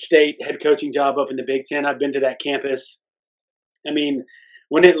State head coaching job up in the Big Ten. I've been to that campus. I mean,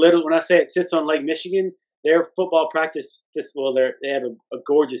 when I say it sits on Lake Michigan, their football practice. They have a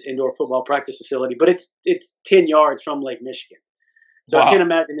gorgeous indoor football practice facility, but it's 10 yards from Lake Michigan. So I can't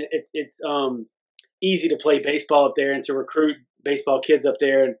imagine it's easy to play baseball up there and to recruit baseball kids up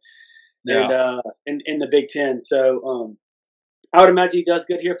there and in the Big Ten. So I would imagine he does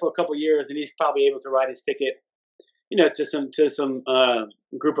good here for a couple of years, and he's probably able to ride his ticket, to some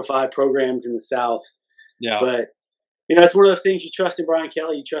Group of 5 programs in the South. Yeah. But it's one of those things, you trust in Brian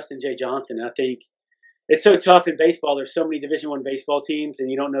Kelly, you trust in Jay Johnson. I think it's so tough in baseball. There's so many Division I baseball teams, and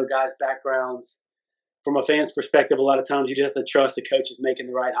you don't know guys' backgrounds. From a fan's perspective, a lot of times you just have to trust the coach is making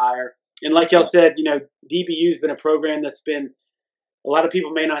the right hire. And like y'all said, DBU's been a program that's been, a lot of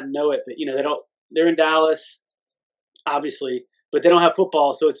people may not know it, but they're in Dallas, obviously, but they don't have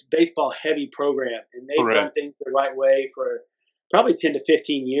football, so it's a baseball heavy program, and they've done things the right way for probably 10 to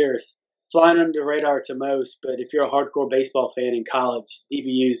 15 years, flying under the radar to most. But if you're a hardcore baseball fan in college,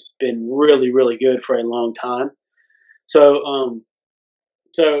 DBU's been really, really good for a long time. So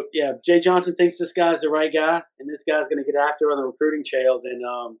yeah, if Jay Johnson thinks this guy's the right guy, and this guy's going to get after on the recruiting trail, then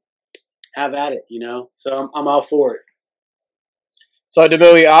have at it, So I'm all for it. So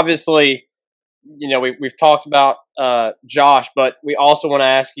Demouy, obviously, we've talked about Josh, but we also want to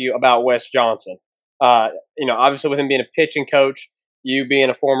ask you about Wes Johnson. Obviously with him being a pitching coach, you being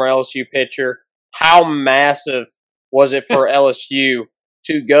a former LSU pitcher, how massive was it for LSU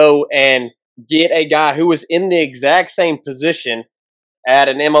to go and get a guy who was in the exact same position at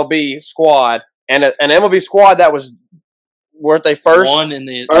an MLB squad, and an MLB squad that weren't they first? One in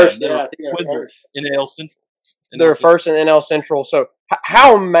the first, in NL Central. They were first in NL Central. So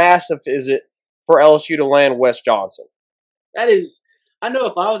how massive is it for LSU to land Wes Johnson? That is, I know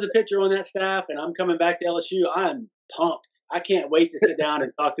if I was a pitcher on that staff and I'm coming back to LSU, I'm pumped. I can't wait to sit down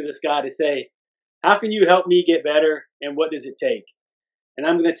and talk to this guy to say, how can you help me get better, and what does it take? And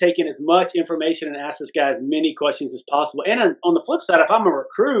I'm going to take in as much information and ask this guy as many questions as possible. And on the flip side, if I'm a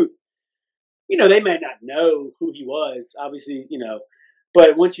recruit, they may not know who he was, obviously,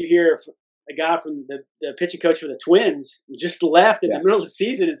 but once you hear a guy from the pitching coach for the Twins just left in the middle of the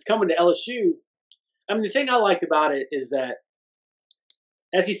season, is coming to LSU. I mean, the thing I liked about it is that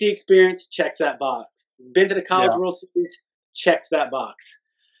SEC experience checks that box. Been to the College World Series, checks that box.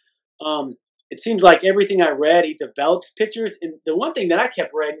 It seems like everything I read, he develops pitchers. And the one thing that I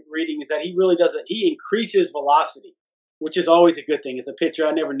kept reading is that he really doesn't. He increases velocity, which is always a good thing. As a pitcher,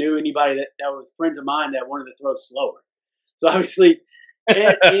 I never knew anybody that was friends of mine that wanted to throw slower. So obviously,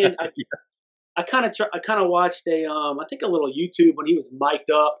 and I kind of watched I think a little YouTube when he was mic'd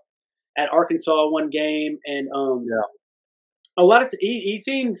up at Arkansas one game, and a lot of he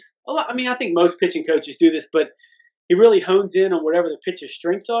seems a lot. I mean, I think most pitching coaches do this, but he really hones in on whatever the pitcher's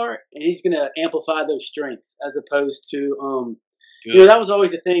strengths are, and he's going to amplify those strengths as opposed to, that was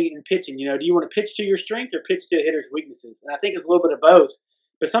always a thing in pitching. Do you want to pitch to your strength or pitch to the hitter's weaknesses? And I think it's a little bit of both,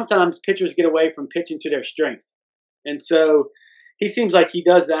 but sometimes pitchers get away from pitching to their strength. And so he seems like he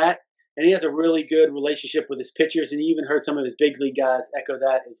does that, and he has a really good relationship with his pitchers, and he even heard some of his big league guys echo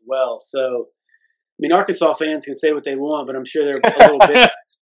that as well. So, I mean, Arkansas fans can say what they want, but I'm sure they're a little bit.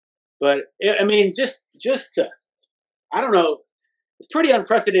 But, I mean, just to – I don't know. It's pretty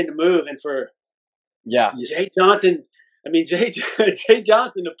unprecedented move, and for Jay Johnson, Jay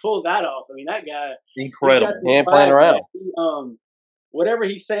Johnson to pull that off. I mean, that guy incredible. He ain't playing around. Whatever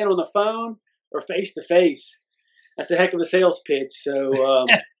he's saying on the phone or face to face, that's a heck of a sales pitch. So,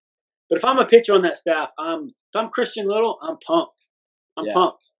 but if I'm a pitcher on that staff, if I'm Christian Little, I'm pumped. I'm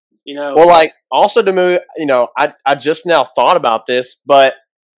pumped. Well, like also to move, I just now thought about this, but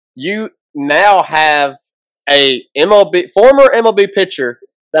you now have a former MLB pitcher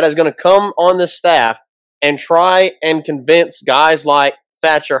that is going to come on the staff and try and convince guys like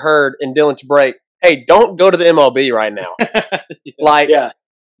Thatcher Hurd and Dylan Tabrate, hey, don't go to the MLB right now.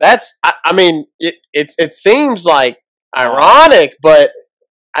 That's, I mean, it seems like ironic, but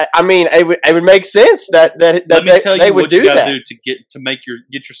I mean, it would make sense that they would do that. Do to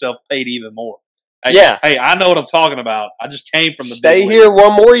get yourself paid even more. Hey, I know what I'm talking about. I just came from the Stay here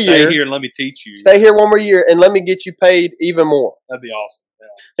one more year. Stay here and let me teach you. Stay here one more year and let me get you paid even more. That'd be awesome.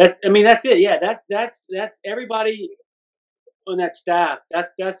 Yeah. That's it. Yeah, that's everybody on that staff.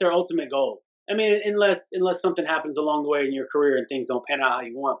 That's their ultimate goal. I mean, unless something happens along the way in your career and things don't pan out how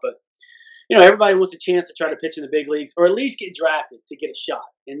you want, but everybody wants a chance to try to pitch in the big leagues or at least get drafted to get a shot.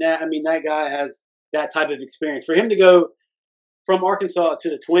 And that guy has that type of experience. For him to go from Arkansas to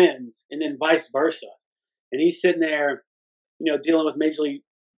the Twins and then vice versa, and he's sitting there, dealing with major league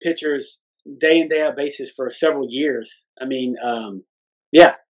pitchers day in, day out basis for several years. I mean,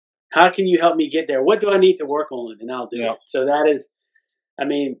 how can you help me get there? What do I need to work on? And I'll do it. So that is, I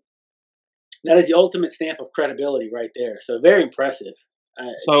mean, That is the ultimate stamp of credibility right there. So very impressive.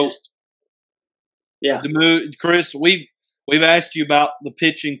 Yeah, Chris, we've asked you about the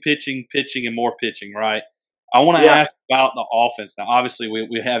pitching, and more pitching, right? I want to ask about the offense. Now, obviously,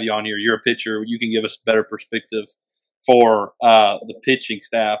 we have you on here. You're a pitcher. You can give us a better perspective for the pitching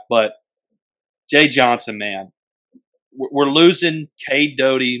staff. But Jay Johnson, man, we're losing Cade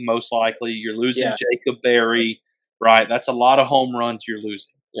Doty most likely. You're losing Jacob Berry, right? That's a lot of home runs you're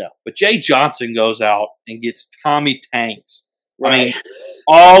losing. Yeah. But Jay Johnson goes out and gets Tommy Tanks. Right. I mean,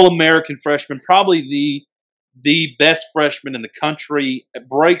 all-American freshman, probably the best freshman in the country. It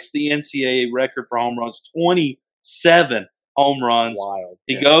breaks the NCAA record for home runs, 27 home runs. Wild.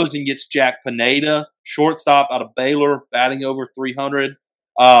 He goes and gets Jack Pineda, shortstop out of Baylor, batting over 300.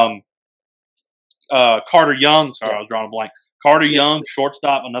 Carter Young, sorry, I was drawing a blank. Carter Young,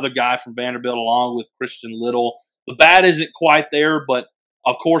 shortstop, another guy from Vanderbilt, along with Christian Little. The bat isn't quite there, but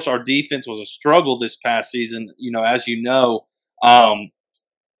of course our defense was a struggle this past season, as you know. And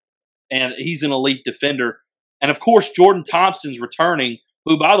he's an elite defender. And of course, Jordan Thompson's returning,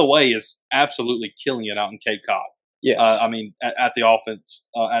 who, by the way, is absolutely killing it out in Cape Cod. Yes. At the offense,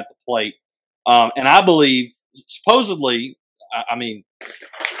 at the plate. And I believe, supposedly,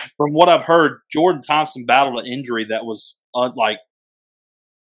 from what I've heard, Jordan Thompson battled an injury that was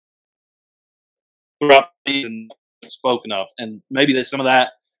throughout the season spoken of, and maybe some of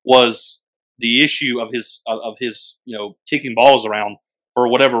that was the issue of his kicking balls around for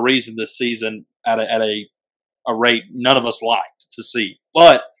whatever reason this season at a rate none of us liked to see.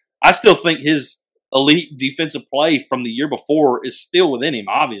 But I still think his elite defensive play from the year before is still within him,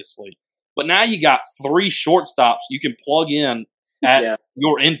 obviously. But now you got 3 shortstops you can plug in at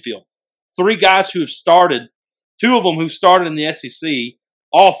your infield. 3 guys who have started, 2 of them who started in the SEC,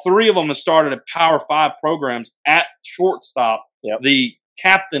 all 3 of them have started at Power 5 programs at shortstop. Yep. The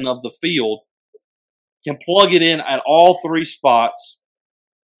captain of the field can plug it in at all 3 spots,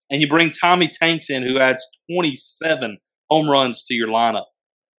 and you bring Tommy Tanks in, who adds 27 home runs to your lineup.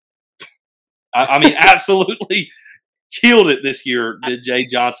 Absolutely killed it this year, did Jay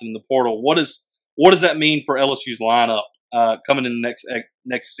Johnson in the portal. What does that mean for LSU's lineup coming in the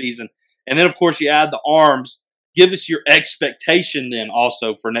next season? And then, of course, you add the arms. Give us your expectation then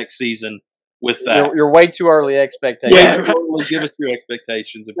also for next season with that. You're way too early expectations. Yeah, give us your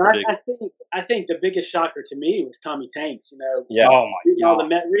expectations and predictions. I think the biggest shocker to me was Tommy Tanks. Yeah. Oh my God.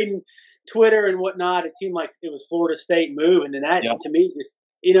 Reading Twitter and whatnot, it seemed like it was Florida State move, and then that to me just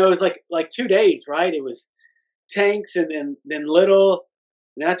it was like 2 days, right? It was Tanks and then Little,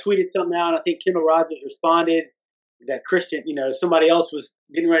 and I tweeted something out. And I think Kendall Rogers responded that Christian, somebody else was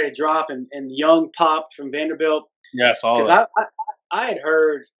getting ready to drop, and Young popped from Vanderbilt. Yeah, I saw that. I had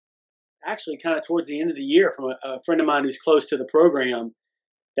heard actually kind of towards the end of the year from a friend of mine who's close to the program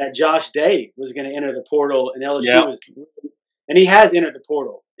that Josh Day was going to enter the portal, and LSU was, and he has entered the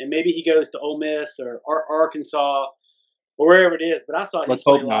portal, and maybe he goes to Ole Miss or Arkansas or wherever it is. But I saw him. Let's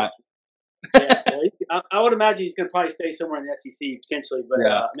hope not. Yeah, well, I would imagine he's going to probably stay somewhere in the SEC potentially. But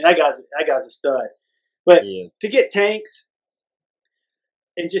that guy's a stud. But to get Tanks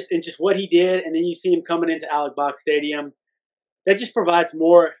and just what he did, and then you see him coming into Alex Box Stadium, that just provides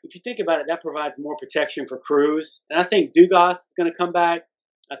more. If you think about it, that provides more protection for Cruz. And I think Dugas is going to come back.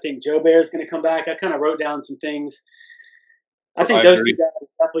 I think Joe Bear is going to come back. I kind of wrote down some things. I think those 2 guys are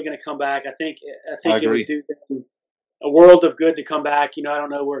definitely going to come back. I think it would do them a world of good to come back. I don't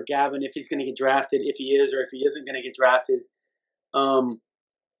know where Gavin, if he's going to get drafted, if he is, or if he isn't going to get drafted.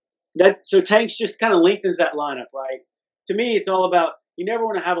 So Tanks just kind of lengthens that lineup, right? To me, it's all about, you never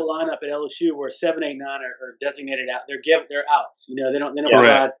want to have a lineup at LSU where 7, 8, 9 are designated out. They're outs. They don't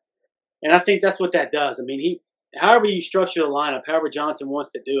provide. And I think that's what that does. However you structure the lineup, however Johnson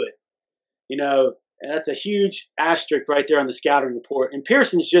wants to do it, that's a huge asterisk right there on the scouting report. And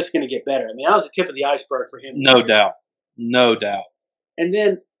Pearson's just going to get better. That was the tip of the iceberg for him. No doubt. And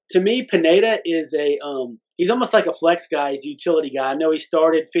then to me, Pineda is he's almost like a flex guy. He's a utility guy. I know he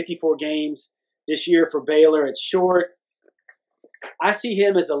started 54 games this year for Baylor. It's short. I see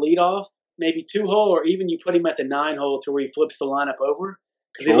him as a leadoff, maybe 2-hole, or even you put him at the 9-hole to where he flips the lineup over,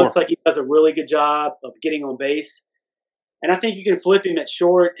 because he looks like he does a really good job of getting on base. And I think you can flip him at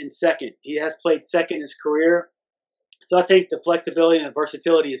short and second. He has played second in his career. So I think the flexibility and the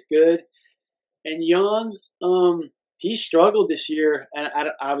versatility is good. And Young, he struggled this year. And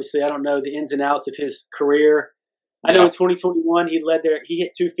obviously, I don't know the ins and outs of his career. I know in 2021 he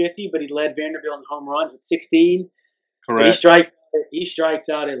hit 250, but he led Vanderbilt in home runs with 16. Correct. But he strikes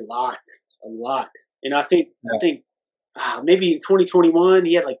out a lot. And I think maybe in 2021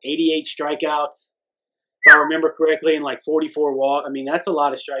 he had like 88 strikeouts, if I remember correctly, and like 44 walks. That's a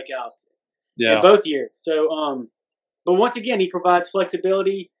lot of strikeouts. in both years. So, but once again, he provides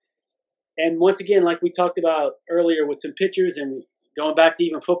flexibility. And once again, like we talked about earlier with some pitchers and going back to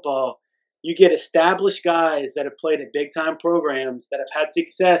even football, you get established guys that have played at big-time programs that have had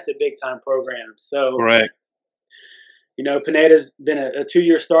success at big-time programs. So, correct. Pineda's been a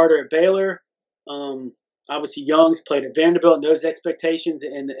 2-year starter at Baylor. Obviously, Young's played at Vanderbilt and those expectations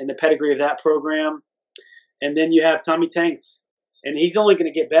and the pedigree of that program. And then you have Tommy Tanks. And he's only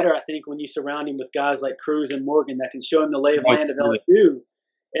going to get better, I think, when you surround him with guys like Cruz and Morgan that can show him the lay of land of LSU.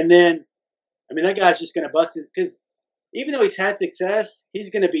 And then, that guy's just going to bust it because even though he's had success, he's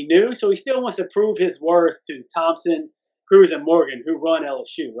going to be new. So he still wants to prove his worth to Thompson, Cruz, and Morgan, who run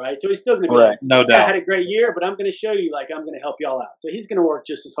LSU, right? So he's still going to be like, no doubt. I had a great year, but I'm going to show you, I'm going to help y'all out. So he's going to work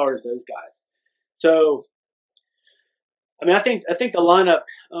just as hard as those guys. So, I think the lineup,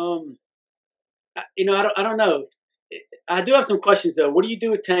 I don't know. I do have some questions, though. What do you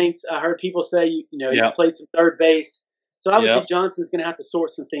do with Tanks? I heard people say, he's played some third base. So obviously Johnson's going to have to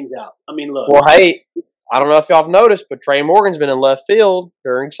sort some things out. Look. Well, hey, I don't know if y'all have noticed, but Trey Morgan's been in left field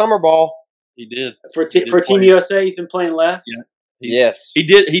during summer ball. He did. For Team USA, he's been playing left? Yeah. Yes. He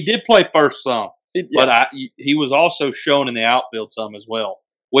did play first some, but he was also shown in the outfield some as well,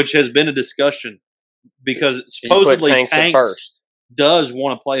 which has been a discussion because supposedly Tanks does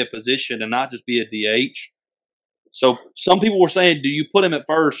want to play a position and not just be a DH. So some people were saying, do you put him at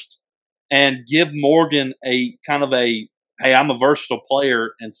first and give Morgan a kind of hey, I'm a versatile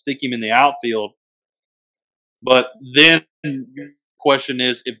player and stick him in the outfield? But then the question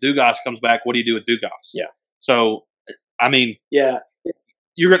is, if Dugas comes back, what do you do with Dugas? Yeah. So, yeah,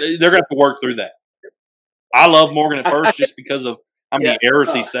 they're going to have to work through that. I love Morgan at first just because of how many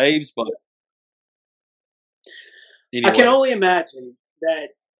errors he saves. But anyways. I can only imagine that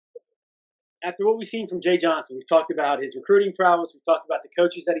after what we've seen from Jay Johnson, we've talked about his recruiting prowess, we've talked about the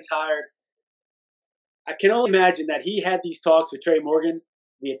coaches that he's hired. I can only imagine that he had these talks with Trey Morgan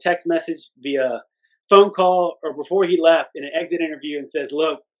via text message, via phone call, or before he left in an exit interview and says,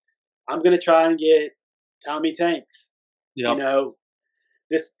 look, I'm going to try and get Tommy Tanks. Yep.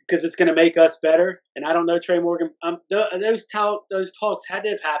 This because it's going to make us better. And I don't know Trey Morgan. Those talks had to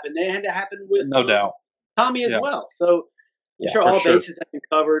have happened. They had to happen with no doubt Tommy as well. So I'm sure all bases have been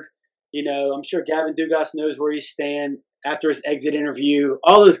covered. I'm sure Gavin Dugas knows where he stands after his exit interview.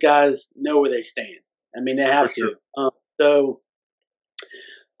 All those guys know where they stand. They have to. Sure.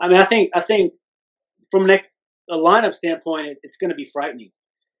 I think from a lineup standpoint, it's going to be frightening.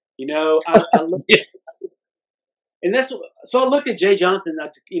 I look and so I looked at Jay Johnson. I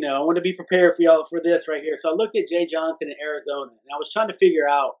want to be prepared for y'all for this right here. So I looked at Jay Johnson in Arizona, and I was trying to figure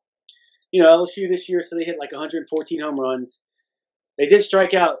out, LSU this year, so they hit 114 home runs. They did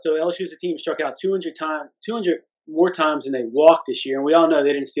strike out. So LSU as a team struck out 200 more times than they walked this year. And we all know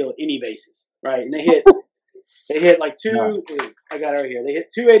they didn't steal any bases, right? And they hit I got it right here. They hit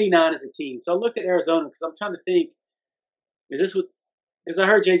 289 as a team. So I looked at Arizona because I'm trying to think, because I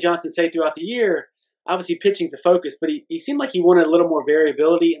heard Jay Johnson say throughout the year, obviously pitching's a focus, but he seemed like he wanted a little more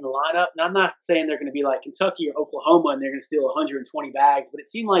variability in the lineup. And I'm not saying they're going to be like Kentucky or Oklahoma and they're going to steal 120 bags, but it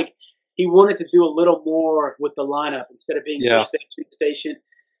seemed like he wanted to do a little more with the lineup instead of being so station.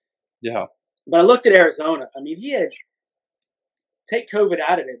 Yeah. But I looked at Arizona. He had take COVID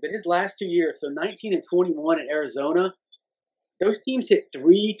out of it, but his last 2 years, so 19 and 21 in Arizona, those teams hit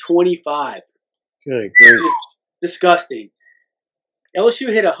 325. Good which is disgusting. LSU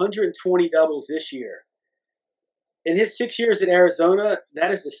hit 120 doubles this year. In his 6 years at Arizona,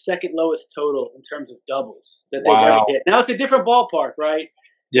 that is the second lowest total in terms of doubles that they've ever hit. Now, it's a different ballpark, right?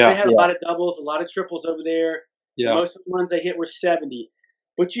 Yeah. They had a lot of doubles, a lot of triples over there. Yeah. Most of the ones they hit were 70.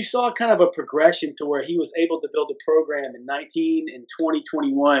 But you saw kind of a progression to where he was able to build a program in 19 and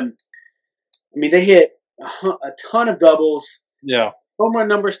 2021. They hit a ton of doubles. Yeah. Home run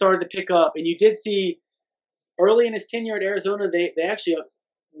numbers started to pick up. And you did see early in his tenure at Arizona, they actually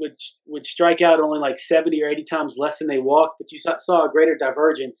would strike out only 70 or 80 times less than they walked. But you saw a greater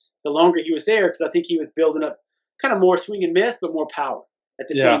divergence the longer he was there because I think he was building up kind of more swing and miss, but more power at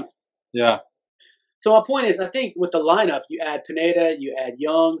the same time. Yeah. So my point is, I think with the lineup, you add Pineda, you add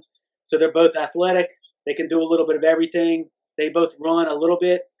Young, so they're both athletic. They can do a little bit of everything. They both run a little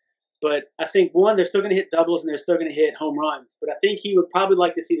bit. But I think, one, they're still going to hit doubles and they're still going to hit home runs. But I think he would probably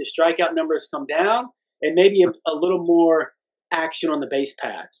like to see the strikeout numbers come down and maybe a little more action on the base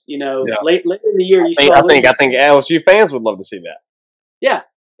paths. Later in the year, I think LSU fans would love to see that. Yeah,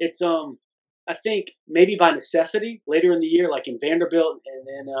 it's I think maybe by necessity later in the year, like in Vanderbilt and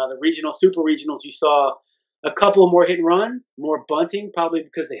then the regional, super regionals, you saw a couple of more hit and runs, more bunting, probably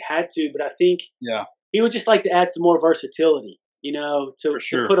because they had to. But I think he would just like to add some more versatility, to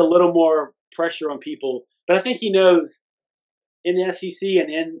put a little more pressure on people. But I think he knows in the SEC and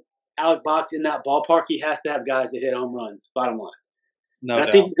in Alec Box in that ballpark, he has to have guys that hit home runs. Bottom line. No and doubt.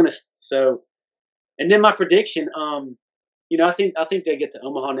 I think he's gonna. So, and then my prediction. I think they get to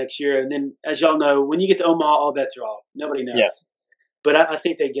Omaha next year, and then as y'all know, when you get to Omaha, all bets are off. Nobody knows. Yes. But I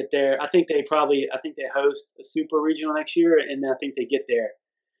think they get there. I think they host a super regional next year, and I think they get there.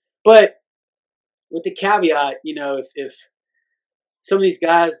 But with the caveat, if some of these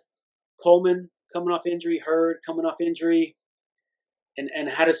guys, Coleman coming off injury, Hurd coming off injury, and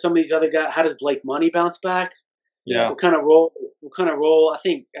how does some of these other guys? How does Blake Money bounce back? Yeah. What kind of role? I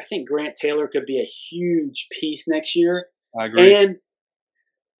think Grant Taylor could be a huge piece next year. I agree. And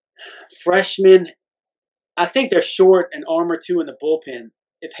freshmen, I think they're short an arm or two in the bullpen.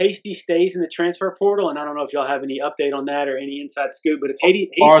 If Hasty stays in the transfer portal, and I don't know if y'all have any update on that or any inside scoop, but if Hasty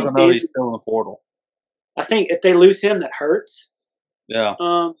stays, he's still in the portal. I think if they lose him, that hurts. Yeah.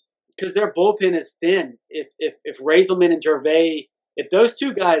 Because their bullpen is thin. If Raiselman and Gervais, if those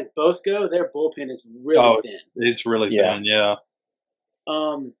two guys both go, their bullpen is really thin. It's really thin. Yeah.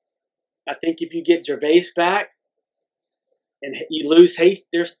 I think if you get Gervais back, and you lose Hasty,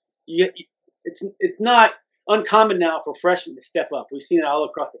 it's not uncommon now for freshmen to step up. We've seen it all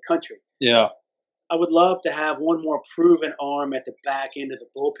across the country. Yeah. I would love to have one more proven arm at the back end of the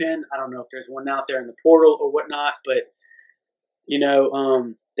bullpen. I don't know if there's one out there in the portal or whatnot, but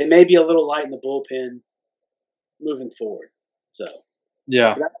they may be a little light in the bullpen moving forward. So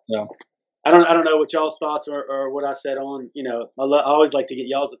yeah. I don't know what y'all's thoughts or what I said on. I always like to get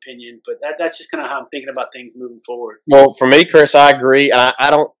y'all's opinion, but that's just kind of how I'm thinking about things moving forward. Well, for me, Chris, I agree. I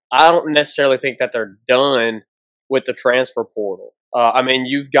don't necessarily think that they're done with the transfer portal. I mean,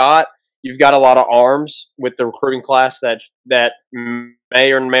 you've got a lot of arms with the recruiting class that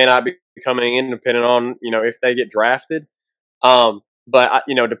may or may not be coming in, depending on if they get drafted. But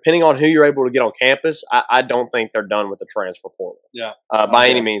depending on who you're able to get on campus, I don't think they're done with the transfer portal. Yeah. By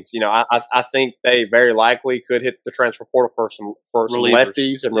any means, I think they very likely could hit the transfer portal for some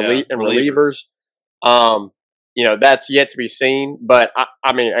lefties and relievers. That's yet to be seen. But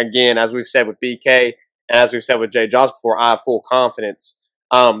I mean, again, as we've said with BK and as we've said with Jay Johnson before, I have full confidence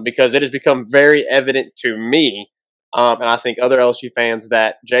because it has become very evident to me, and I think other LSU fans,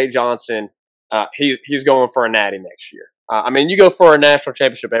 that Jay Johnson, he's going for a natty next year. I mean, you go for a national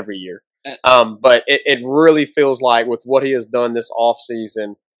championship every year, but it really feels like with what he has done this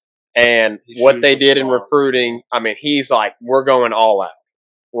offseason and what they did in recruiting, I mean, he's like, we're going all out.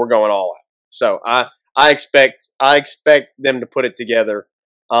 We're going all out. So I expect them to put it together,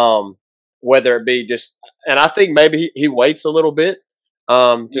 whether it be just – and I think maybe he waits a little bit.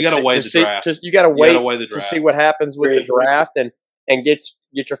 You got to wait the draft. You got to wait to see what happens with the draft and get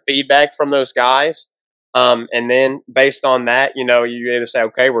your feedback from those guys. And then based on that, you either say,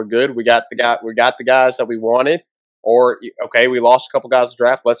 okay, we're good. We got the guys that we wanted, or okay, we lost a couple guys to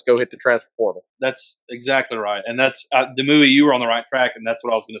draft. Let's go hit the transfer portal. That's exactly right. And that's Demouy, you were on the right track. And that's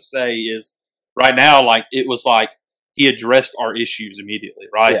what I was going to say is right now, like it was like he addressed our issues immediately,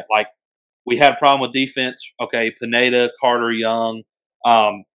 right? Yeah. Like we had a problem with defense. Okay. Pineda, Carter, Young,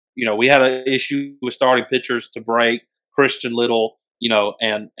 we had an issue with starting pitchers to break Christian Little,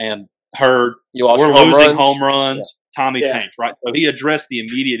 and Hurd. We're losing home runs. Yeah. Tommy Tanks, right? So he addressed the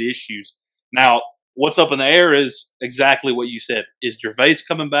immediate issues. Now, what's up in the air is exactly what you said. Is Gervais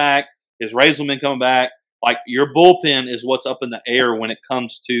coming back? Is Raiselman coming back? Like your bullpen is what's up in the air when it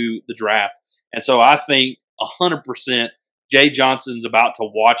comes to the draft. And so I think 100% Jay Johnson's about to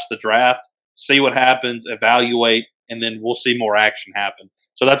watch the draft, see what happens, evaluate, and then we'll see more action happen.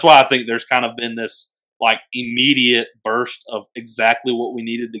 So that's why I think there's kind of been this like immediate burst of exactly what we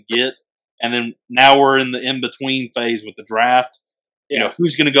needed to get. And then now we're in the in-between phase with the draft. Yeah.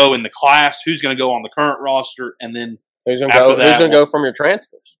 Who's going to go in the class, who's going to go on the current roster, and then who's going to go from your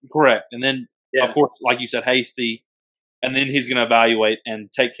transfers. Correct. And then, of course, like you said, Hasty, and then he's going to evaluate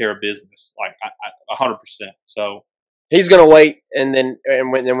and take care of business, like 100%. So he's going to wait, and then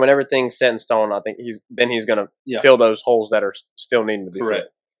when everything's set in stone, I think he's going to fill those holes that are still needing to be filled.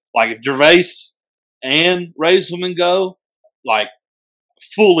 Like if Gervais and Raiselman go, like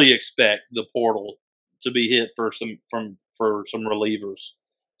fully expect the portal to be hit for some relievers.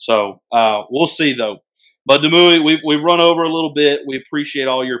 So we'll see though. But Demouy, we've run over a little bit. We appreciate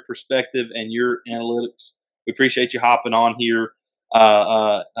all your perspective and your analytics. We appreciate you hopping on here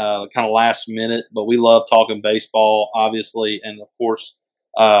kind of last minute, but we love talking baseball, obviously, and of course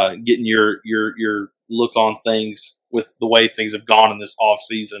getting your look on things with the way things have gone in this off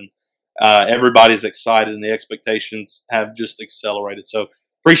season. Everybody's excited, and the expectations have just accelerated. So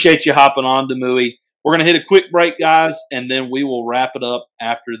appreciate you hopping on, Demouy. We're going to hit a quick break, guys, and then we will wrap it up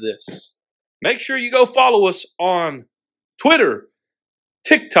after this. make sure you go follow us on Twitter,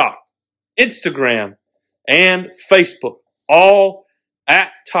 TikTok, Instagram, and Facebook, all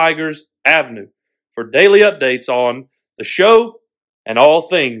at Tigers Avenue, for daily updates on the show and all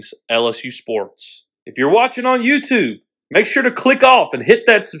things LSU sports. If you're watching on YouTube, make sure to click off and hit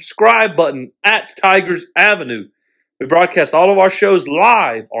that subscribe button at Tigers Avenue. We broadcast all of our shows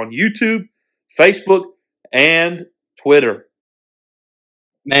live on YouTube, Facebook, and Twitter.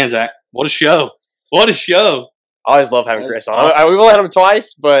 Man, Zach, what a show. What a show. I always love having Chris on. Awesome. We've only had him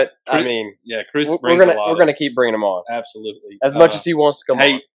twice, but Chris, Chris we're gonna keep bringing him on. Absolutely. As much as he wants to come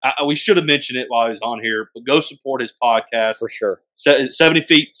on. We should have mentioned it while he was on here, but go support his podcast. For sure. 70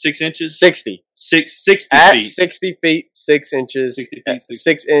 feet, 6 inches? 60. 60 at feet. 60 feet, 6 inches. 60 feet,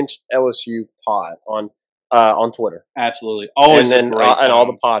 6-inch LSU pod on Twitter. Absolutely. Always and all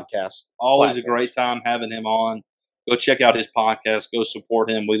the podcasts. Always a great time having him on. Go check out his podcast. Go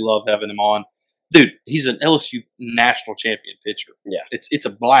support him. We love having him on. Dude, he's an LSU national champion pitcher. Yeah. It's a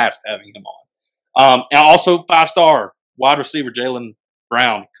blast having him on. And also 5-star wide receiver Jalen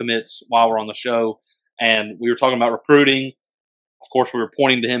Brown commits while we're on the show. And we were talking about recruiting. Of course, we were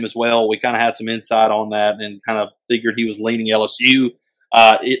pointing to him as well. We kind of had some insight on that and kind of figured he was leaning LSU.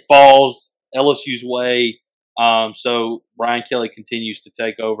 It falls LSU's way. So Brian Kelly continues to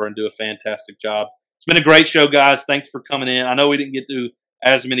take over and do a fantastic job. It's been a great show, guys. Thanks for coming in. I know we didn't get to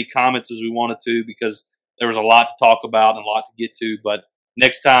as many comments as we wanted to because there was a lot to talk about and a lot to get to. But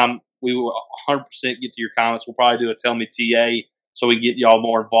next time we will 100% get to your comments. We'll probably do a Tell Me TA so we can get y'all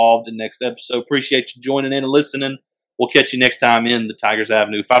more involved in the next episode. Appreciate you joining in and listening. We'll catch you next time in the Tigers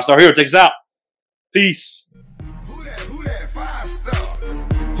Avenue. 5-star Hero, take us out. Peace. Who that 5-star?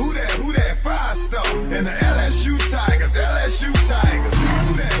 Who that 5-star? And the LSU Tigers, LSU Tigers.